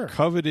 though. Those sure. are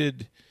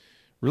coveted,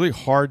 really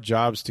hard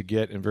jobs to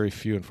get, and very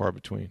few and far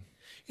between.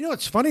 You know,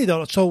 it's funny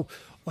though. So,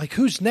 like,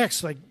 who's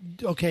next? Like,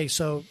 okay,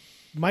 so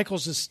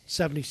Michaels is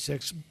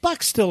 76.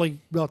 Buck's still a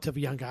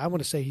relatively young guy. I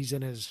want to say he's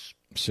in his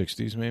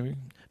 60s, maybe.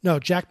 No,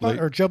 Jack Buck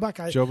or Joe Buck.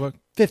 Joe Buck,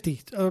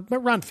 50,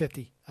 around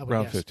 50. I would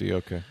around guess. 50.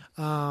 Okay.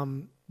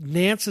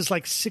 Nance is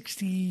like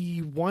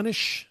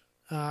 61ish.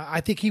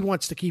 I think he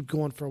wants to keep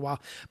going for a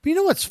while. But you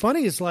know what's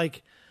funny is,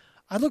 like,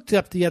 I looked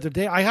up the other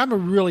day. I'm a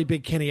really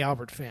big Kenny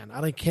Albert fan. I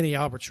think Kenny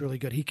Albert's really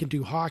good. He can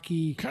do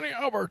hockey. Kenny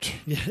Albert.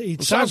 Yeah, he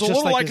sounds sounds a just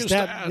little like his his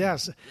dad. dad.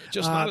 Yes,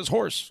 Just not his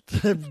horse.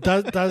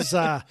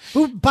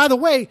 who, by the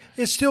way,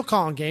 is still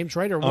calling games,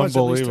 right? Or was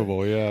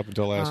Unbelievable, yeah, up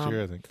until last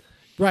year, I think.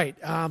 Right,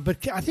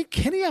 but I think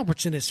Kenny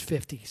Albert's in his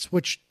 50s,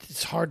 which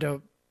is hard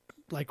to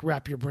like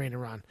wrap your brain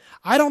around.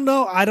 I don't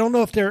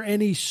know if there are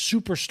any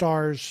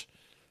superstars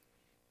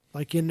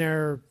like in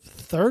their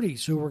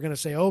 30s who were going to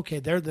say, okay,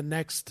 they're the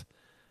next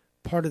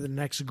part of the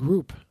next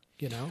group.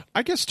 You know,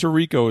 I guess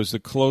Tirico is the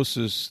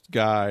closest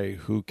guy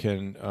who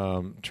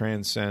can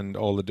transcend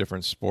all the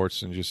different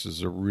sports and just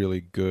is a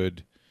really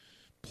good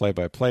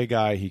play-by-play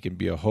guy. He can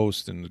be a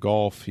host in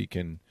golf. He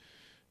can,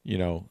 you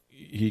know,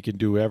 he can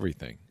do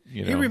everything.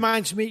 You know? He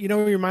reminds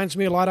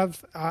me a lot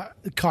of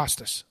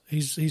Costas.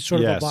 He's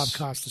sort of a Bob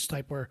Costas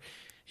type where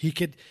he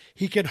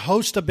could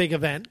host a big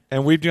event.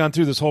 And we've gone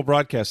through this whole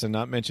broadcast and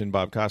not mentioned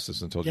Bob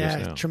Costas until just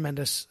now. Yeah,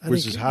 tremendous.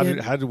 How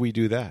did we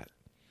do that?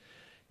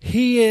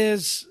 He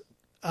is.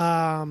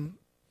 I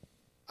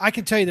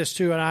can tell you this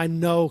too, and I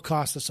know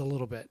Costas a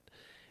little bit,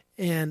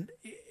 and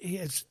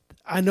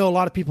I know a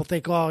lot of people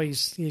think, oh,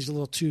 he's a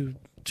little too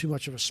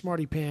much of a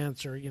smarty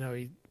pants, or you know,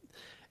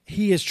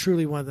 he is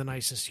truly one of the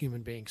nicest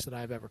human beings that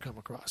I've ever come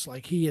across.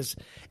 Like he is,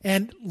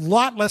 and a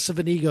lot less of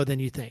an ego than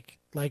you think.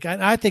 Like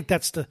I think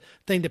that's the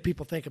thing that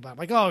people think about.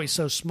 Like, oh, he's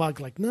so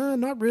smug. Like, no,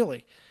 not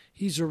really.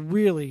 He's a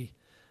really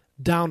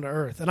down to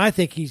earth, and I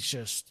think he's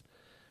just,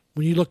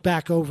 when you look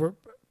back over,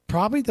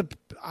 probably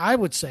I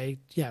would say,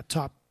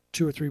 top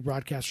 2 or 3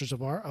 broadcasters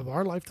of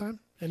our lifetime.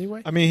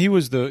 Anyway, I mean, he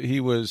was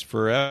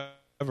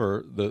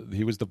forever.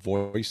 He was the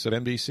voice of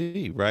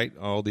NBC, right?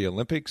 All the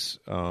Olympics.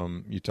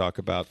 You talk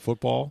about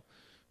football,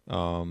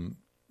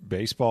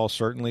 baseball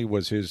certainly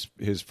was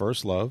his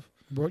first love.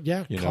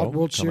 Yeah, you called know,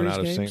 World coming Series out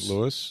of games. St.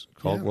 Louis,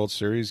 called World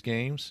Series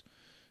games.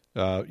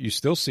 You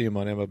still see him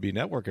on MLB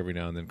Network every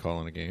now and then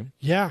calling a game.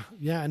 Yeah,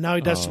 and now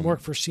he does some work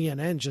for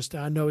CNN. Just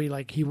I know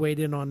he weighed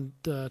in on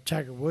the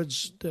Tiger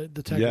Woods, the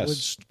Tiger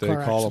Woods car they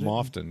call accident. him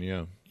often.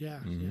 Yeah,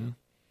 mm-hmm.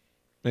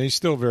 And he's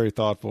still very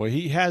thoughtful.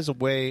 He has a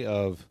way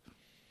of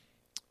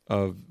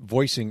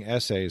voicing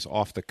essays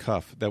off the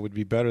cuff that would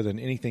be better than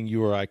anything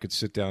you or I could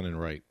sit down and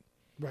write.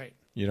 Right.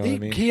 You know what I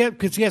mean?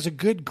 Because he has a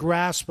good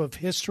grasp of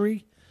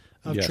history,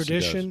 of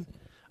tradition.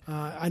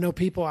 I know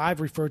people,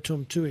 I've referred to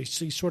him too.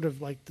 He's sort of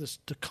like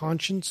the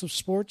conscience of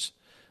sports.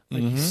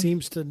 Like he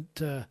seems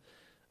to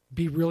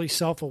be really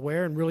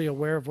self-aware and really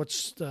aware of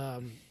what's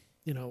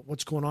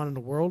what's going on in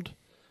the world,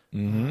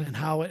 and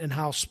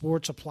how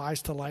sports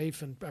applies to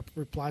life and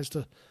applies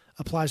to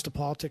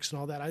politics and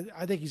all that.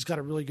 I think he's got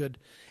a really good,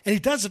 and he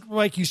does it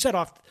like you said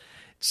off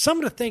some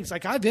of the things.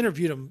 Like I've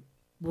interviewed him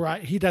where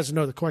he doesn't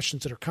know the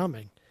questions that are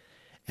coming.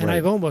 And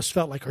I've almost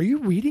felt like, are you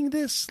reading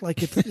this?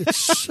 Like it's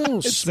so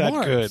it's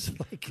smart. That good.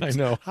 Like I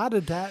know. How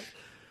did that?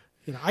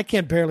 You know, I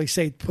can't barely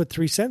put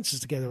 3 sentences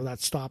together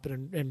without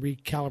stopping and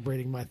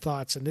recalibrating my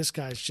thoughts. And this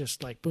guy's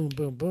just like boom,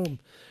 boom, boom.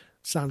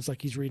 Sounds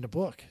like he's reading a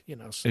book. You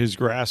know, so. His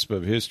grasp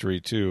of history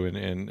too,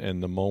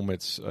 and the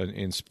moments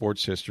in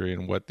sports history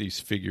and what these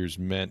figures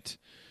meant,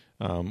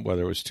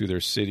 whether it was to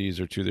their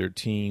cities or to their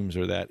teams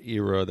or that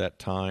era, that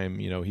time.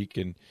 You know, he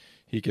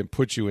can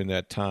put you in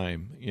that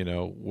time, you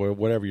know,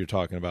 whatever you're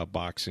talking about,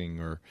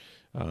 boxing or,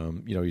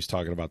 you know, he's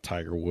talking about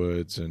Tiger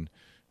Woods and,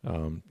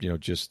 you know,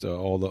 just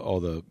all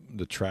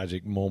the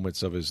tragic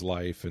moments of his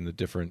life and the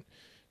different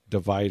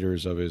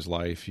dividers of his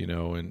life, you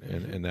know,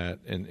 and that,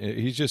 and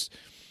he's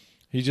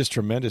just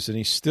tremendous, and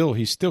he still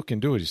can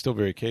do it. He's still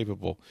very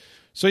capable.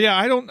 So yeah,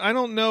 I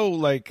don't know,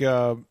 like,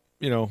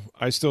 you know,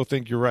 I still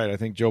think you're right. I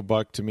think Joe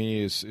Buck to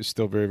me is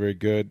still very, very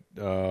good.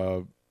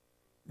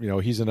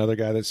 he's another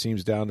guy that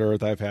seems down to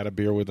earth. I've had a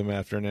beer with him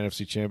after an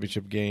NFC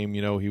Championship game.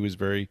 He was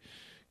very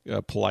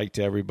polite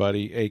to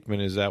everybody.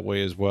 Aikman is that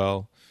way as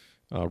well.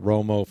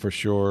 Romo for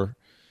sure.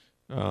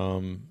 I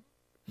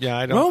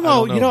don't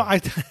know.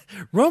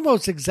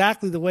 Romo's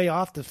exactly the way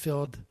off the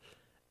field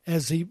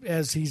as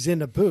he's in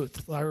the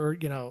booth. Or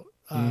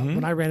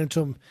when I ran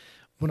into him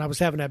when I was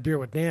having that beer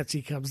with Nance,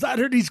 he comes out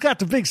and he's got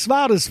the big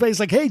smile on his face,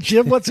 like, "Hey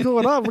Jim, what's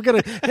going on? We're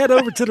gonna head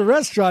over to the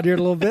restaurant here in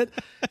a little bit."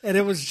 And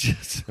it was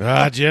just,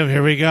 Jim,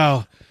 here we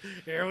go.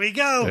 Here we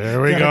go.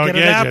 There we go. Get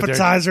an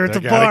appetizer at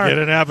the bar. Get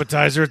an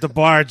appetizer at the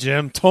bar,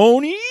 Jim.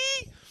 Tony.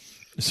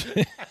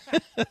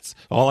 That's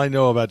all I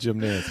know about Jim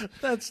Nance.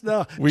 That's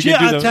no. We Jim,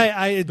 can do I'll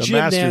tell you, the Jim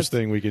Masters Nance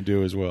thing. We can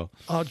do as well.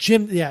 Oh,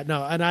 Jim. Yeah,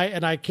 no, and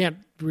I can't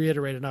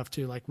reiterate enough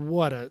too. Like,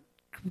 what a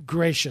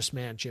gracious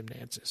man Jim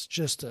Nance is.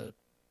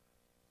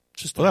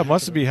 Well, that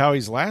must be how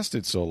he's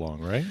lasted so long,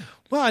 right?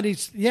 Well, and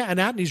he's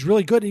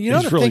really good. And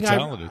he's really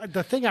talented.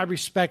 The thing I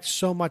respect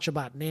so much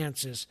about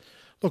Nance is,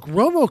 look,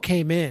 Romo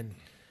came in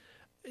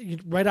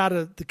right out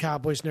of the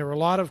Cowboys, and there were a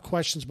lot of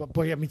questions. But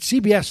boy, I mean,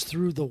 CBS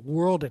threw the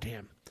world at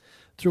him.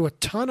 Threw a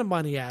ton of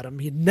money at him.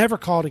 He never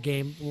called a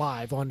game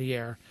live on the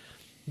air.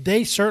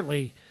 They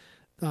certainly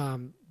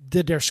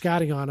did their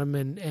scouting on him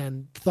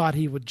and thought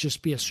he would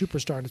just be a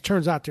superstar. And it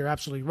turns out they're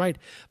absolutely right.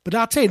 But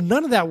I'll tell you,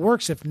 none of that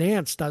works if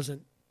Nance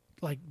doesn't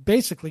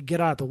basically get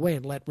out of the way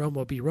and let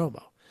Romo be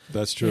Romo.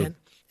 That's true.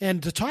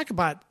 And to talk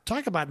about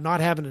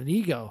not having an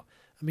ego.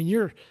 I mean,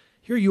 here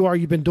you are.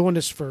 You've been doing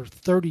this for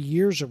 30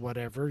 years or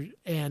whatever,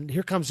 and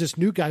here comes this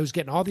new guy who's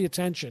getting all the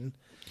attention,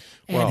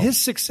 and his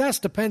success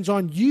depends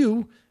on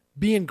you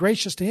being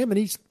gracious to him, and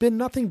he's been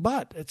nothing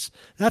but.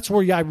 That's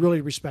where I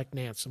really respect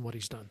Nance and what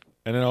he's done.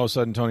 And then all of a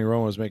sudden, Tony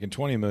Romo is making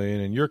 $20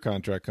 million, and your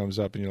contract comes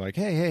up, and you're like,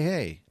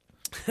 hey,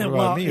 what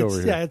about me over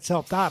here? Yeah, it's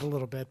helped out a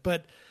little bit,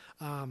 but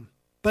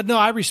no,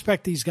 I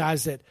respect these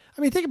guys. That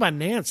I mean, think about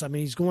Nance. I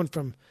mean, he's going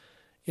from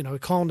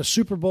calling the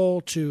Super Bowl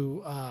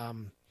to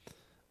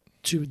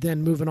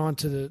then moving on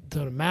to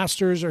the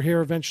Masters are here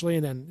eventually,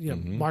 and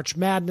then March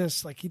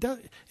Madness. Like he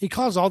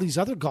calls all these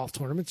other golf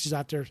tournaments. He's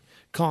out there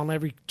calling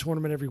every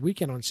tournament every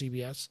weekend on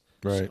CBS.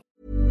 Right.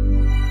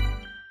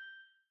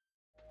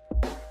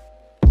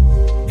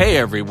 Hey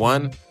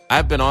everyone,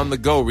 I've been on the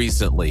go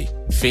recently.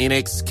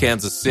 Phoenix,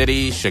 Kansas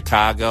City,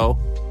 Chicago.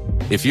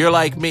 If you're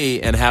like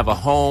me and have a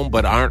home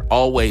but aren't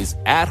always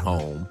at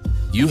home,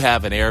 you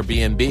have an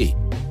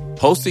Airbnb.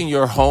 Hosting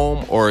your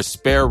home or a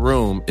spare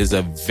room is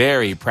a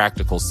very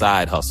practical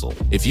side hustle.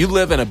 If you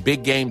live in a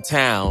big game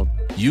town,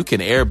 you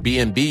can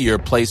Airbnb your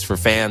place for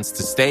fans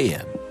to stay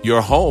in.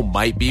 Your home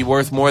might be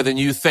worth more than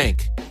you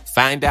think.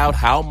 Find out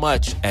how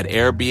much at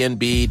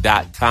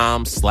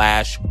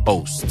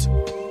airbnb.com/host.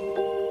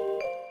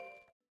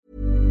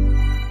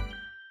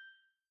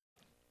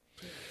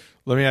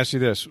 Let me ask you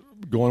this,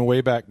 going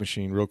way back,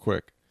 Machine, real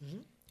quick.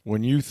 Mm-hmm.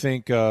 When you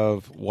think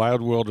of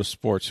Wild World of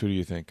Sports, who do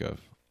you think of?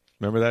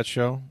 Remember that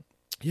show?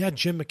 Yeah,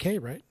 Jim McKay,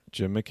 right?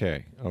 Jim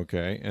McKay,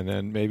 okay. And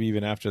then maybe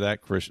even after that,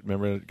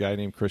 remember a guy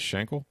named Chris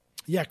Schenkel?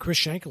 Yeah, Chris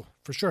Schenkel,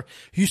 for sure.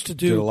 He used to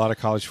did a lot of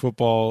college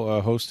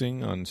football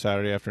hosting on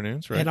Saturday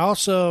afternoons, right? And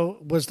also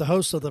was the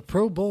host of the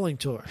Pro Bowling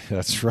Tour.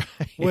 That's right.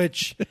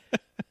 Which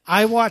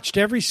I watched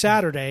every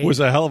Saturday. It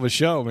was a hell of a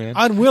show, man.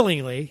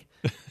 Unwillingly.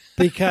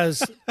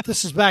 Because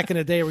this is back in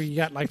the day where you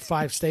got like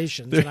 5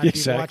 stations, and I'd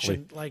be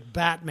watching like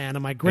Batman.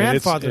 And my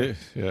grandfather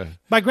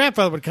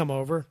would come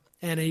over,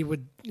 and he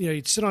would,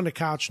 he'd sit on the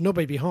couch.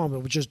 Nobody'd be home. It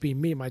would just be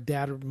me. My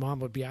dad or mom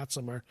would be out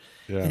somewhere,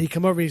 and he'd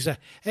come over. And he'd say,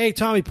 "Hey,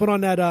 Tommy, put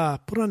on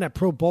that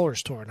Pro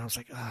Bowlers Tour." And I was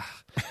like, "Ah."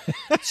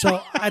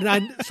 So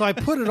I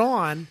put it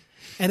on.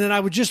 And then I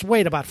would just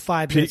wait about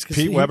 5 minutes.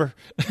 Pete Weber?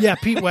 Yeah,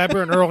 Pete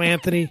Weber and Earl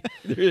Anthony.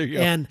 There you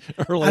go. And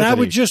I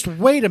would just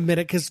wait a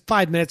minute because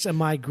 5 minutes, and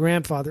my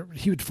grandfather,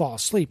 he would fall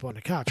asleep on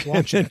the couch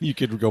watching it. You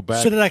could go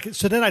back.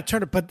 So then I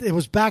turned it, but it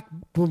was back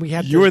when we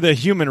had... You were the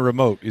human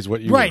remote is what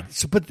you were. Right.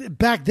 So, but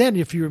back then,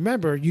 if you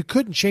remember, you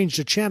couldn't change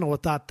the channel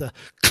without the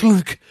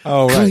clink,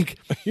 clink.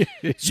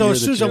 Right. So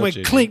as soon as I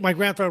went clink, my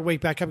grandfather would wake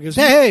back up and goes,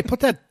 hey,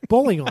 put that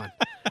bowling on.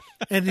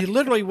 And he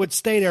literally would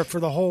stay there for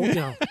the whole,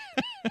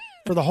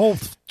 for the whole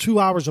 2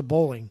 hours of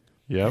bowling,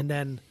 and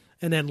then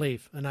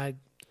leave. And I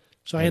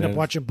end up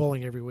watching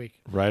bowling every week.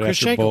 Right Chris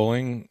after Schenkel.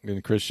 bowling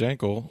and Chris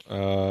Schenkel,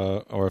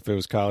 or if it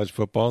was college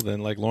football, then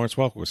like Lawrence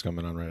Welk was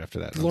coming on right after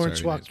that.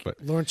 Lawrence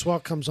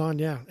Welk comes on,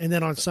 and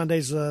then on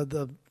Sundays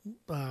the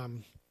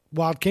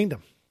Wild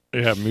Kingdom.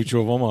 Yeah,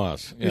 Mutual of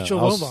Omaha's. Yeah, Mutual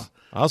of Omaha.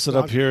 I'll sit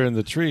up here in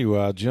the tree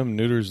while Jim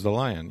neuters the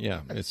lion.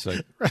 Yeah, it's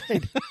like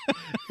right.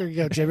 Here you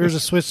go, Jim. Here's a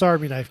Swiss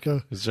Army knife.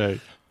 Go. That's right.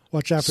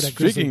 Watch out for that.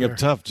 Speaking of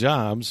tough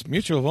jobs,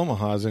 Mutual of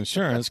Omaha's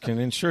insurance can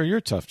insure your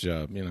tough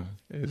job.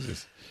 It's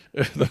just,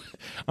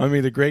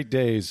 the great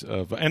days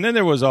of. And then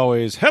there was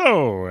always,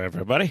 hello,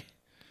 everybody.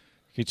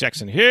 Keith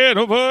Jackson here. And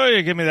oh, boy,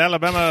 you give me the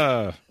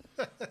Alabama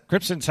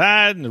Crimson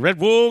Tide and the Red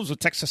Wolves with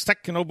Texas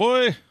Tech. And oh,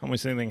 boy,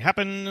 almost anything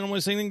happen and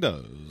almost anything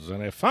does.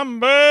 And if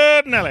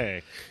Humbert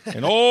Nelly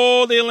and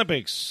all the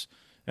Olympics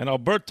and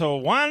Alberto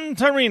Juan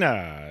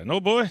Tarina. And oh,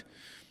 boy.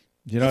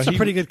 That's a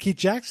pretty good Keith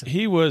Jackson.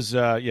 He was,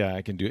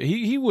 I can do it.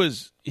 He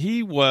was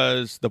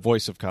the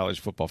voice of college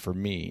football for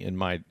me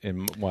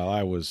while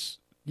I was,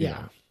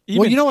 Well,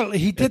 you know what?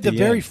 He did the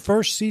very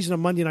first season of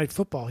Monday Night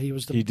Football. He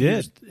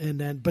did,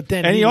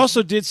 and he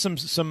also did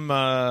some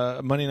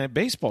Monday Night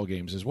Baseball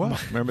games as well.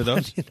 Remember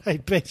those? Monday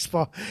Night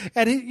Baseball,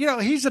 and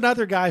he's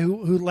another guy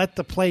who let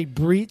the play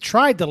breathe.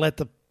 Tried to let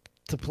the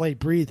play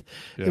breathe.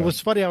 Yeah. It was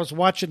funny. I was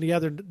watching the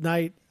other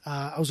night.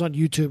 I was on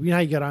YouTube. You know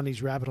how you get on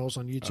these rabbit holes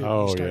on YouTube.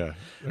 Oh yeah.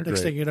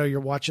 Next thing you know, you're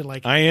watching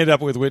like. I end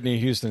up with Whitney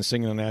Houston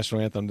singing the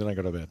national anthem. Then I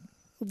go to bed.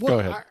 Go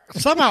ahead.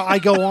 Somehow I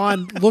go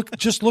on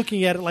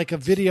looking at it like a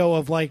video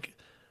of like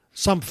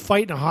some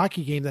fight in a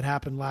hockey game that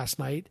happened last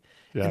night.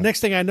 Yeah. And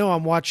next thing I know,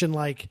 I'm watching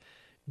like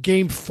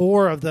Game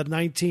 4 of the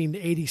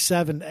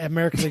 1987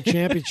 American League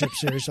Championship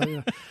Series.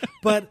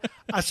 But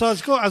I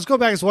was going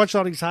back and watching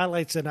all these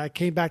highlights, and I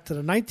came back to the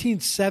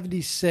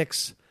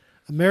 1976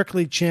 American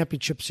League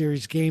Championship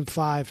Series Game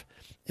 5,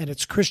 and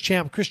it's Chris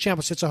Chambliss. Chris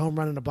Chambliss hits a home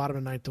run in the bottom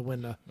of the ninth to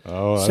win the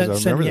I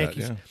remember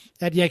Yankees. That,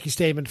 At Yankee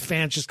Stadium, and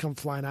fans just come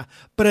flying out.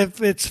 But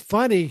if it's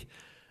funny,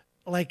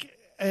 like.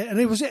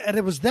 And it was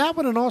that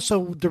one, and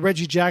also the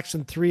Reggie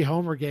Jackson 3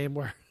 homer game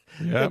where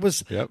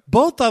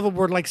both of them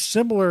were like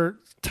similar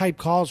type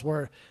calls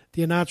where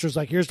the announcer's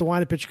like, "Here's the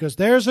wind-up pitch." He goes,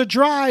 "There's a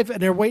drive,"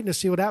 and they're waiting to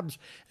see what happens.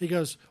 And he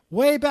goes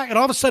way back, and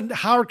all of a sudden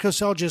Howard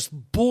Cosell just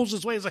bulls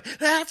his way. He's like,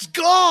 "That's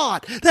gone.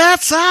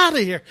 That's out of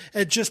here,"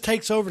 and just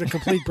takes over the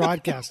complete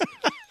broadcast.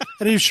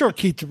 And he's sure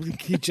Keith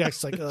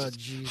Jackson's like, "Oh,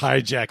 geez."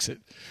 Hijacks it.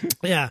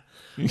 Yeah,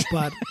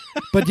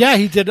 but yeah,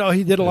 he did.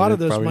 He did a lot of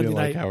those Monday night.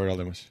 Like Howard all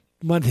that much.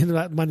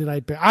 Monday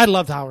Night Bear. I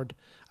loved Howard.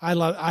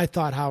 I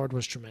thought Howard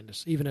was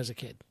tremendous, even as a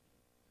kid.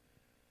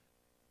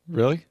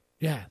 Really?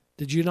 Yeah.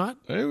 Did you not?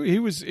 He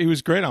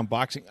was great on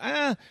boxing.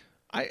 I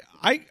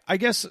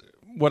guess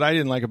what I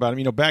didn't like about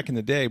him, back in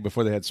the day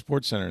before they had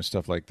Sports Center and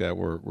stuff like that,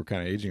 we're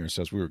kind of aging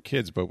ourselves. We were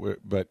kids, but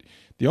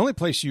the only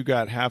place you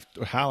got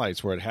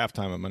highlights were at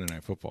halftime of Monday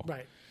Night Football.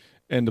 Right.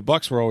 And the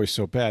Bucs were always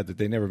so bad that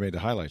they never made the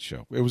highlight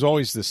show. It was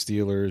always the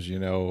Steelers,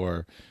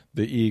 or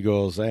the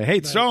Eagles.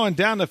 Hey, throwing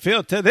down the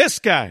field to this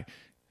guy,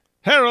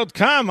 Harold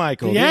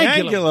Carmichael, the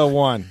angular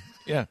one.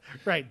 Yeah.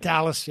 Right,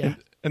 Dallas, yeah.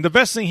 And the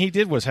best thing he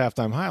did was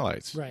halftime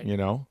highlights, right.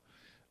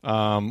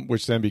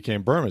 Which then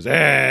became Berman's.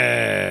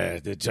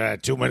 The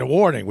 2-minute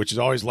warning, which has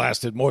always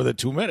lasted more than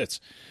 2 minutes.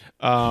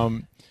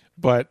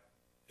 But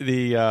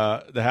the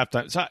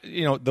halftime, so,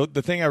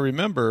 the thing I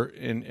remember,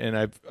 and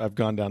I've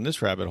gone down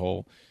this rabbit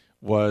hole,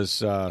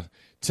 was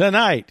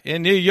tonight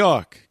in New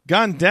York,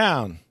 gunned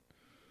down.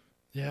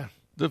 Yeah.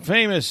 The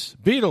famous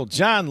Beatle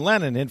John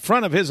Lennon in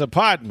front of his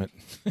apartment.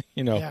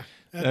 Yeah.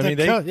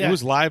 It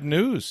was live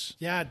news.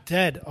 Yeah,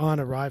 dead on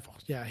arrival.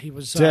 Yeah, he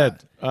was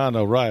dead on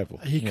arrival.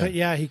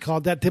 He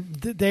called that.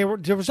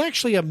 There was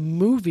actually a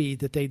movie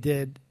that they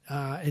did,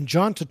 and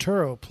John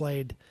Turturro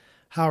played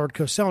Howard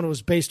Cosell, and it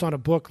was based on a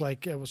book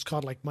it was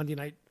called like Monday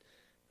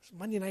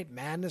Night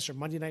Madness or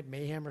Monday Night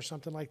Mayhem or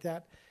something like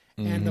that.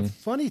 Mm-hmm. And the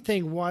funny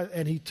thing was,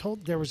 and he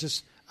told there was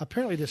this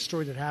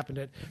story that happened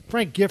that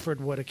Frank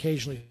Gifford would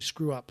occasionally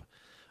screw up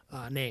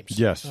names.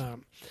 Yes.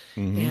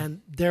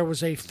 And there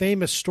was a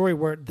famous story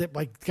where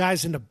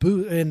guys in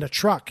the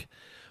truck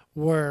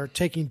were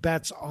taking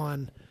bets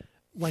on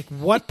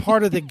what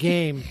part of the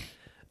game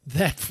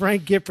that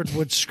Frank Gifford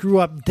would screw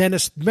up.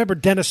 Remember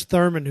Dennis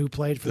Thurman, who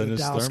played for the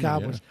Dallas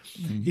Cowboys?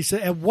 Yeah. Mm-hmm. He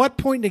said, at what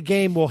point in the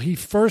game will he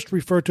first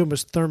refer to him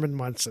as Thurman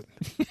Munson?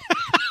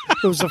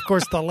 It was, of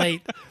course, the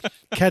late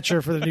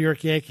catcher for the New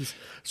York Yankees.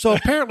 So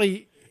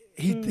apparently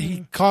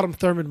he called him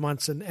Thurman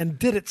Munson and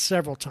did it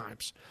several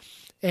times.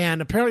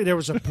 And apparently there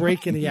was a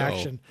break in the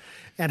action.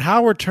 And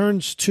Howard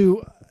turns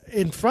to,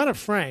 in front of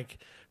Frank,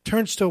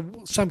 turns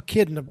to some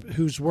kid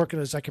who's working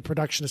as like a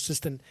production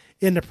assistant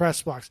in the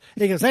press box.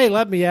 He goes, "Hey,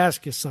 let me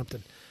ask you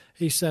something."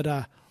 He said,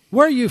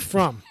 "Where are you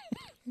from?"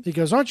 He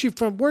goes, "Aren't you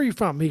from, where are you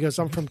from?" He goes,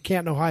 "I'm from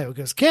Canton, Ohio." He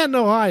goes, "Canton,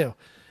 Ohio."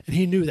 And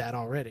he knew that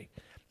already.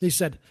 He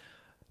said,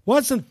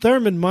 "Wasn't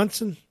Thurman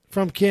Munson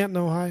from Canton,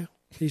 Ohio?"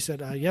 He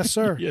said, "Yes,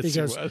 sir." Yes, he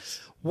goes, he was.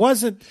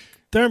 "Wasn't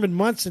Thurman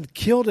Munson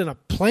killed in a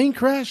plane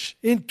crash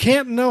in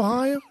Canton,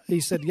 Ohio?"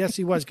 He said, "Yes,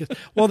 he was." He goes,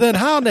 "Well, then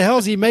how in the hell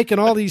is he making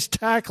all these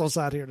tackles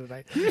out here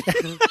tonight?"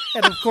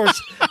 And of course,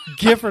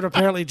 Gifford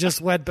apparently just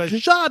went, "But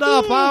shut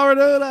up, Howard,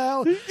 who the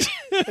hell?"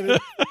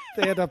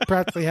 And they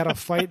practically had a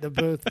fight in the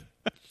booth.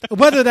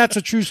 Whether that's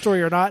a true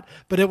story or not,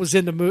 but it was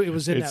in the movie. It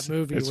was in that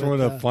movie. It's one of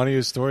the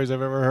funniest stories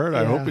I've ever heard.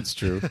 I hope it's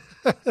true.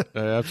 I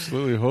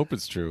absolutely hope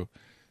it's true.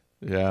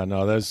 Yeah,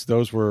 no,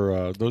 those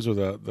were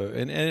the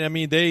and I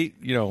mean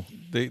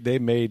they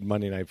made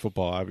Monday Night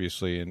Football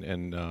obviously,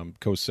 and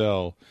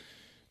Cosell,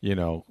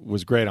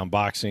 was great on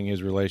boxing,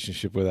 his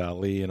relationship with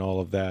Ali and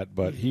all of that,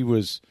 but he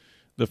was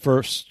the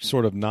first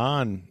sort of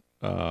non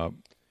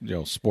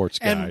sports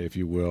guy, if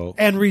you will,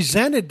 and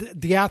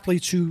resented the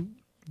athletes who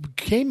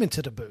came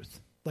into the booth.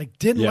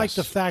 Didn't like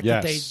the fact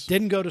that they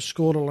didn't go to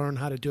school to learn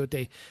how to do it.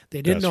 They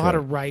didn't know how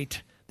to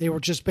write. They were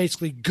just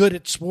basically good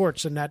at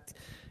sports, and that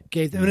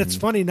gave them. And it's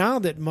funny now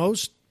that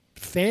most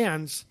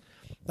fans,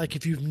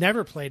 if you've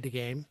never played the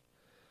game,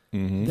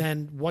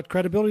 then what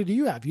credibility do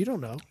you have? You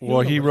don't know.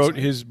 Well, he wrote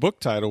his book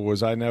title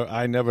was I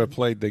Never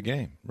Played the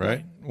Game,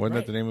 right? Wasn't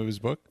that the name of his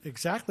book?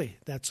 Exactly.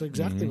 That's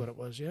exactly what it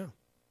was. Yeah.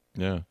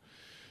 Yeah.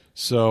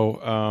 So,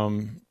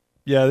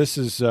 this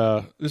is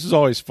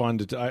always fun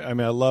to. I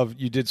mean, I love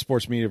you did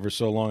sports media for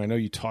so long. I know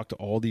you talked to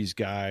all these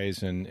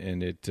guys, and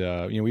it.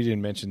 We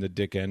didn't mention the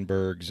Dick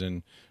Enbergs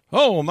and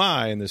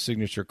and the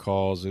signature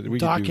calls.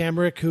 Doc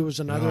Emmerich, who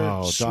was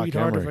another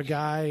sweetheart of a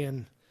guy,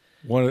 and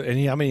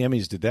how many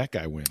Emmys did that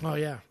guy win? Oh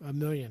yeah, 1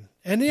 million.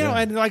 And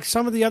and like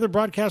some of the other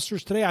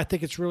broadcasters today, I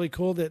think it's really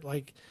cool that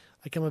like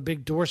I'm a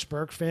big Doris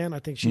Burke fan. I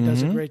think she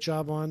does a great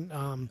job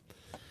on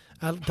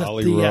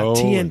Holly Rowe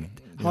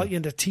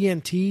into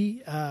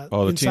TNT.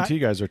 The TNT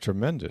guys are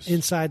tremendous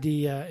inside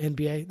the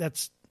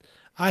NBA.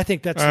 I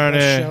think that's the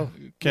best show.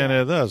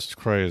 Kenny, that's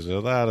crazy.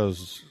 That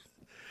is.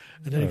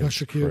 And then you go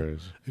Shaquille.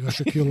 You go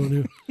Shaquille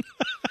O'Neal.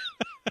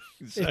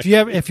 Exactly.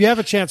 If you have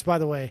a chance, by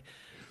the way,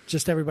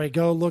 just everybody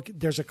go look.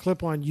 There's a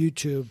clip on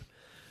YouTube,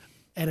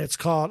 and it's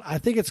called.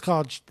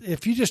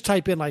 If you just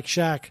type in like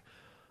Shaq,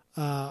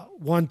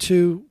 1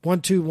 2 1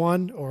 2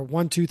 1 or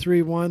 1 2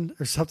 3 1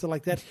 or something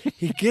like that,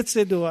 he gets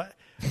into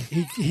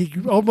he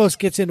almost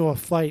gets into a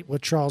fight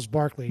with Charles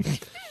Barkley,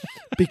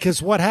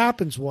 because what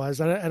happens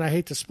was, and I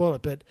hate to spoil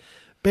it, but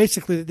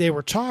basically they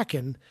were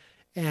talking.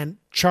 And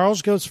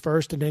Charles goes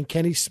first, and then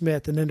Kenny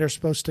Smith, and then they're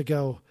supposed to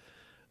go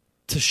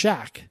to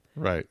Shaq.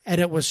 Right.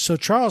 And it was so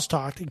Charles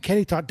talked, and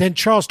Kenny talked. Then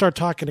Charles started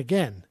talking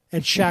again,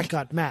 and Shaq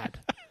got mad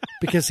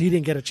because he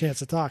didn't get a chance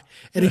to talk.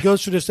 And he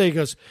goes through this thing. He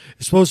goes,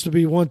 "It's supposed to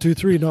be 1 2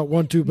 3, not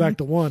 1 2 back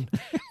to 1."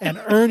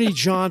 And Ernie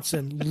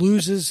Johnson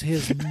loses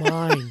his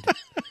mind.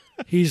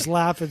 He's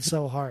laughing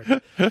so hard,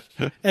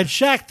 and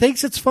Shaq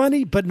thinks it's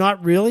funny, but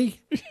not really.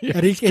 Yeah,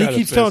 and he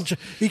keeps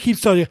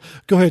telling you,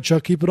 "Go ahead,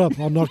 Chuck, keep it up.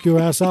 I'll knock your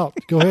ass out.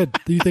 Go ahead.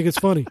 Do you think it's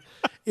funny?"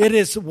 It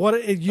is you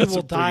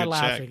will die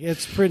laughing. Shaq.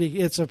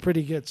 It's a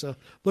pretty good. So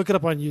look it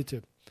up on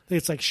YouTube. I think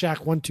it's like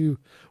Shaq 1 2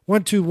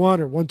 1 2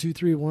 1 or 1 2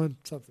 3 1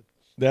 something.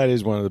 That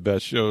is one of the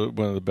best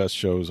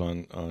shows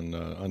on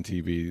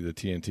TV, the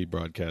TNT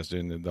broadcast,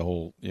 and the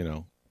whole.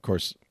 Of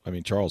course, I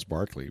mean Charles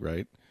Barkley,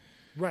 right?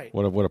 Right.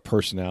 What a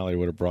personality,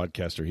 what a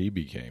broadcaster he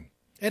became.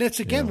 And it's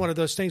again one of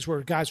those things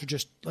where guys are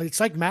just it's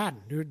like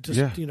Madden. You're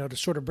just to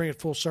sort of bring it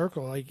full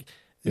circle. Like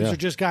these are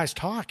just guys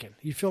talking.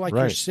 You feel like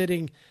you're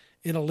sitting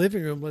in a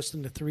living room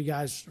listening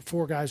to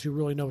 4 guys who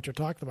really know what they're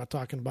talking about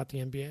the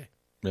NBA.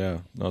 Yeah,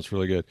 no, it's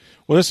really good.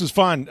 Well, this is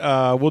fun.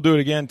 We'll do it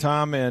again,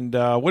 Tom. And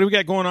what do we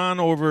got going on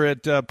over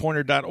at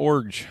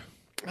pointer.org?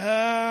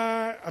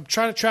 I'm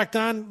trying to track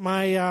down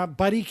my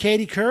buddy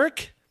Katie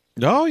Couric.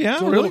 Oh, yeah,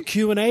 so really? A little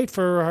Q&A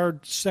for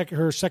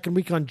her second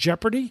week on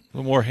Jeopardy. A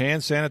little more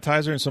hand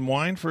sanitizer and some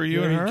wine for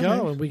you and her. There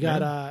you go. And we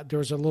got there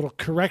was a little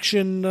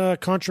correction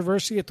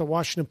controversy at the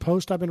Washington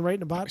Post I've been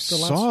writing about. I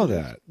saw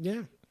that.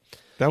 Yeah.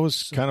 That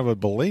was kind of a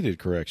belated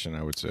correction,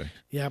 I would say.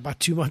 Yeah, about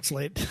 2 months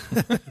late.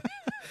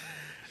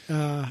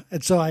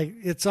 And so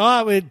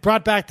it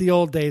brought back the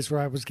old days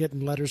where I was getting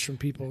letters from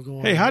people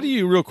going. Hey, how do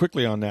you, real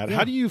quickly on that,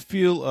 how do you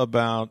feel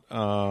about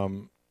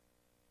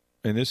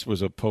and this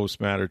was a Post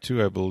matter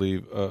too, I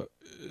believe,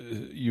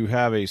 you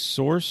have a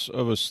source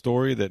of a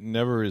story that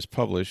never is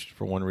published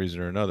for one reason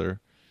or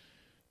another,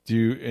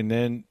 and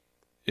then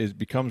it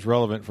becomes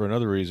relevant for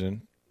another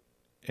reason,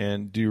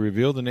 and do you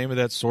reveal the name of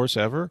that source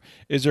ever?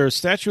 Is there a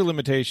statute of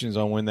limitations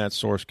on when that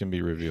source can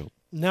be revealed?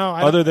 No.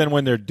 Other than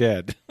when they're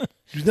dead.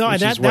 No,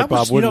 which and is what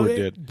Bob Woodward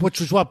did.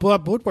 Which was what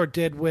Bob Woodward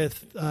did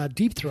with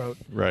Deep Throat.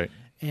 Right.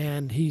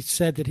 And he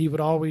said that he would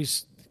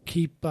always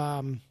keep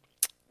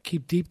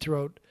Deep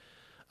Throat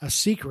a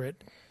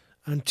secret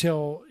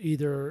until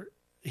either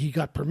he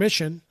got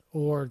permission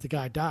or the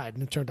guy died,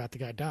 and it turned out the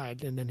guy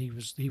died, and then he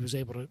was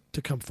able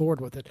to come forward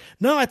with it.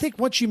 No, I think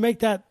once you make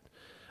that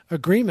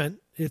agreement,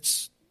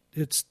 it's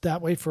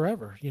that way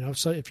forever.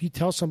 So if you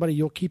tell somebody,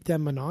 you'll keep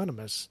them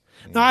anonymous.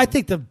 Mm-hmm. Now, I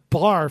think the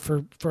bar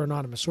for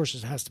anonymous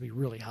sources has to be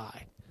really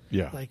high.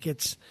 Yeah, like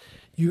it's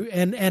you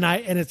and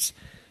it's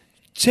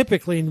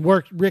typically in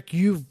work. Rick,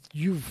 you've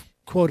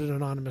quoted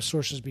anonymous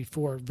sources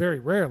before, very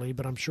rarely,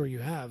 but I'm sure you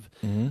have.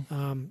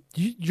 Mm-hmm.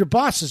 Your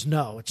bosses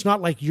know. It's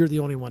not like you're the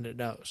only one that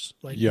knows.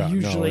 Like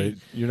usually,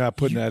 you're not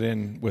putting that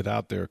in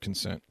without their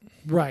consent.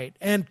 Right.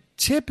 And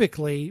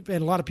typically,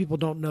 and a lot of people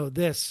don't know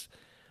this,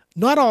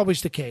 not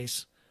always the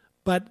case,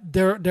 but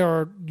there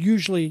are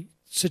usually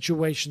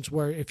situations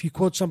where if you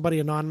quote somebody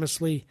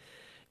anonymously,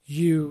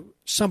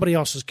 somebody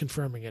else is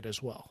confirming it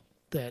as well,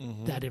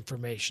 that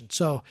information.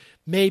 So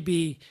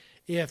maybe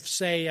if,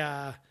 say,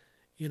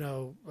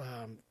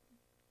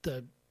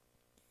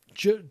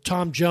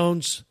 Tom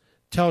Jones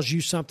tells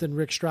you something,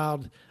 Rick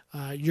Stroud,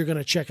 you're going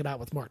to check it out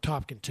with Mark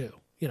Topkin too.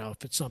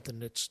 If it's something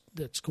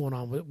that's going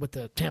on with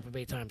the Tampa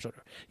Bay Times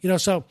order.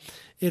 So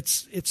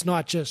it's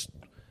not just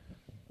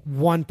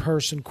one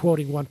person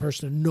quoting one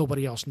person and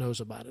nobody else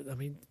knows about it. I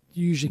mean,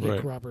 you usually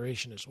get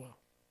corroboration as well.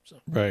 So.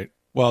 Right.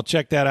 Well,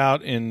 check that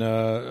out in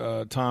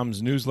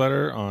Tom's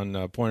newsletter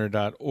on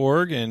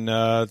pointer.org. And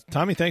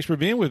Tommy, thanks for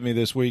being with me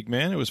this week,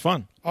 man. It was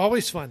fun.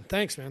 Always fun.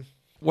 Thanks, man.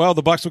 Well,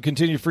 the Bucs will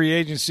continue free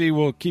agency.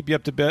 We'll keep you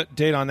up to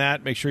date on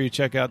that. Make sure you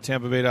check out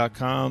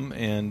TampaBay.com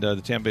and the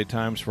Tampa Bay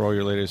Times for all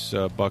your latest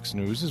Bucs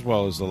news, as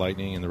well as the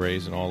Lightning and the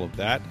Rays and all of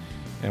that.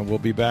 And we'll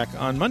be back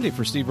on Monday.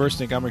 For Steve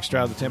Versnick, I'm Rick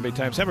Stroud of the Tampa Bay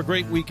Times. Have a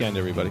great weekend,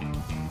 everybody.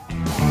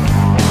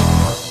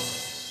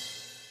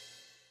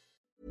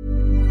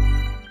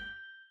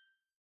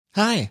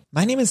 Hi,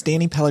 my name is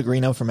Danny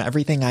Pellegrino from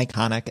Everything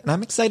Iconic, and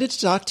I'm excited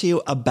to talk to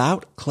you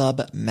about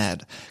Club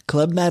Med.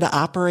 Club Med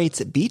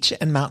operates beach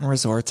and mountain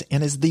resorts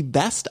and is the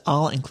best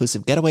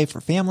all-inclusive getaway for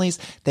families.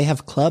 They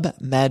have Club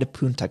Med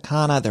Punta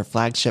Cana, their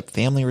flagship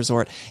family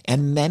resort,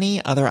 and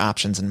many other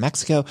options in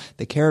Mexico,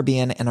 the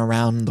Caribbean, and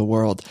around the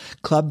world.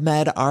 Club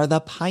Med are the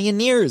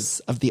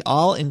pioneers of the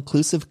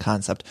all-inclusive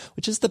concept,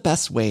 which is the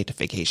best way to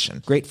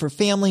vacation. Great for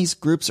families,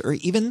 groups, or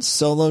even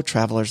solo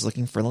travelers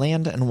looking for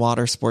land and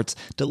water sports,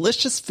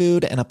 delicious food,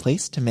 and a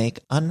place to make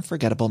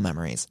unforgettable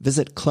memories.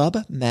 Visit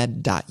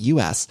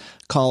clubmed.us,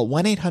 call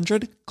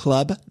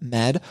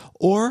 1-800-CLUB-MED,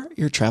 or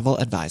your travel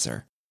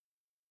advisor.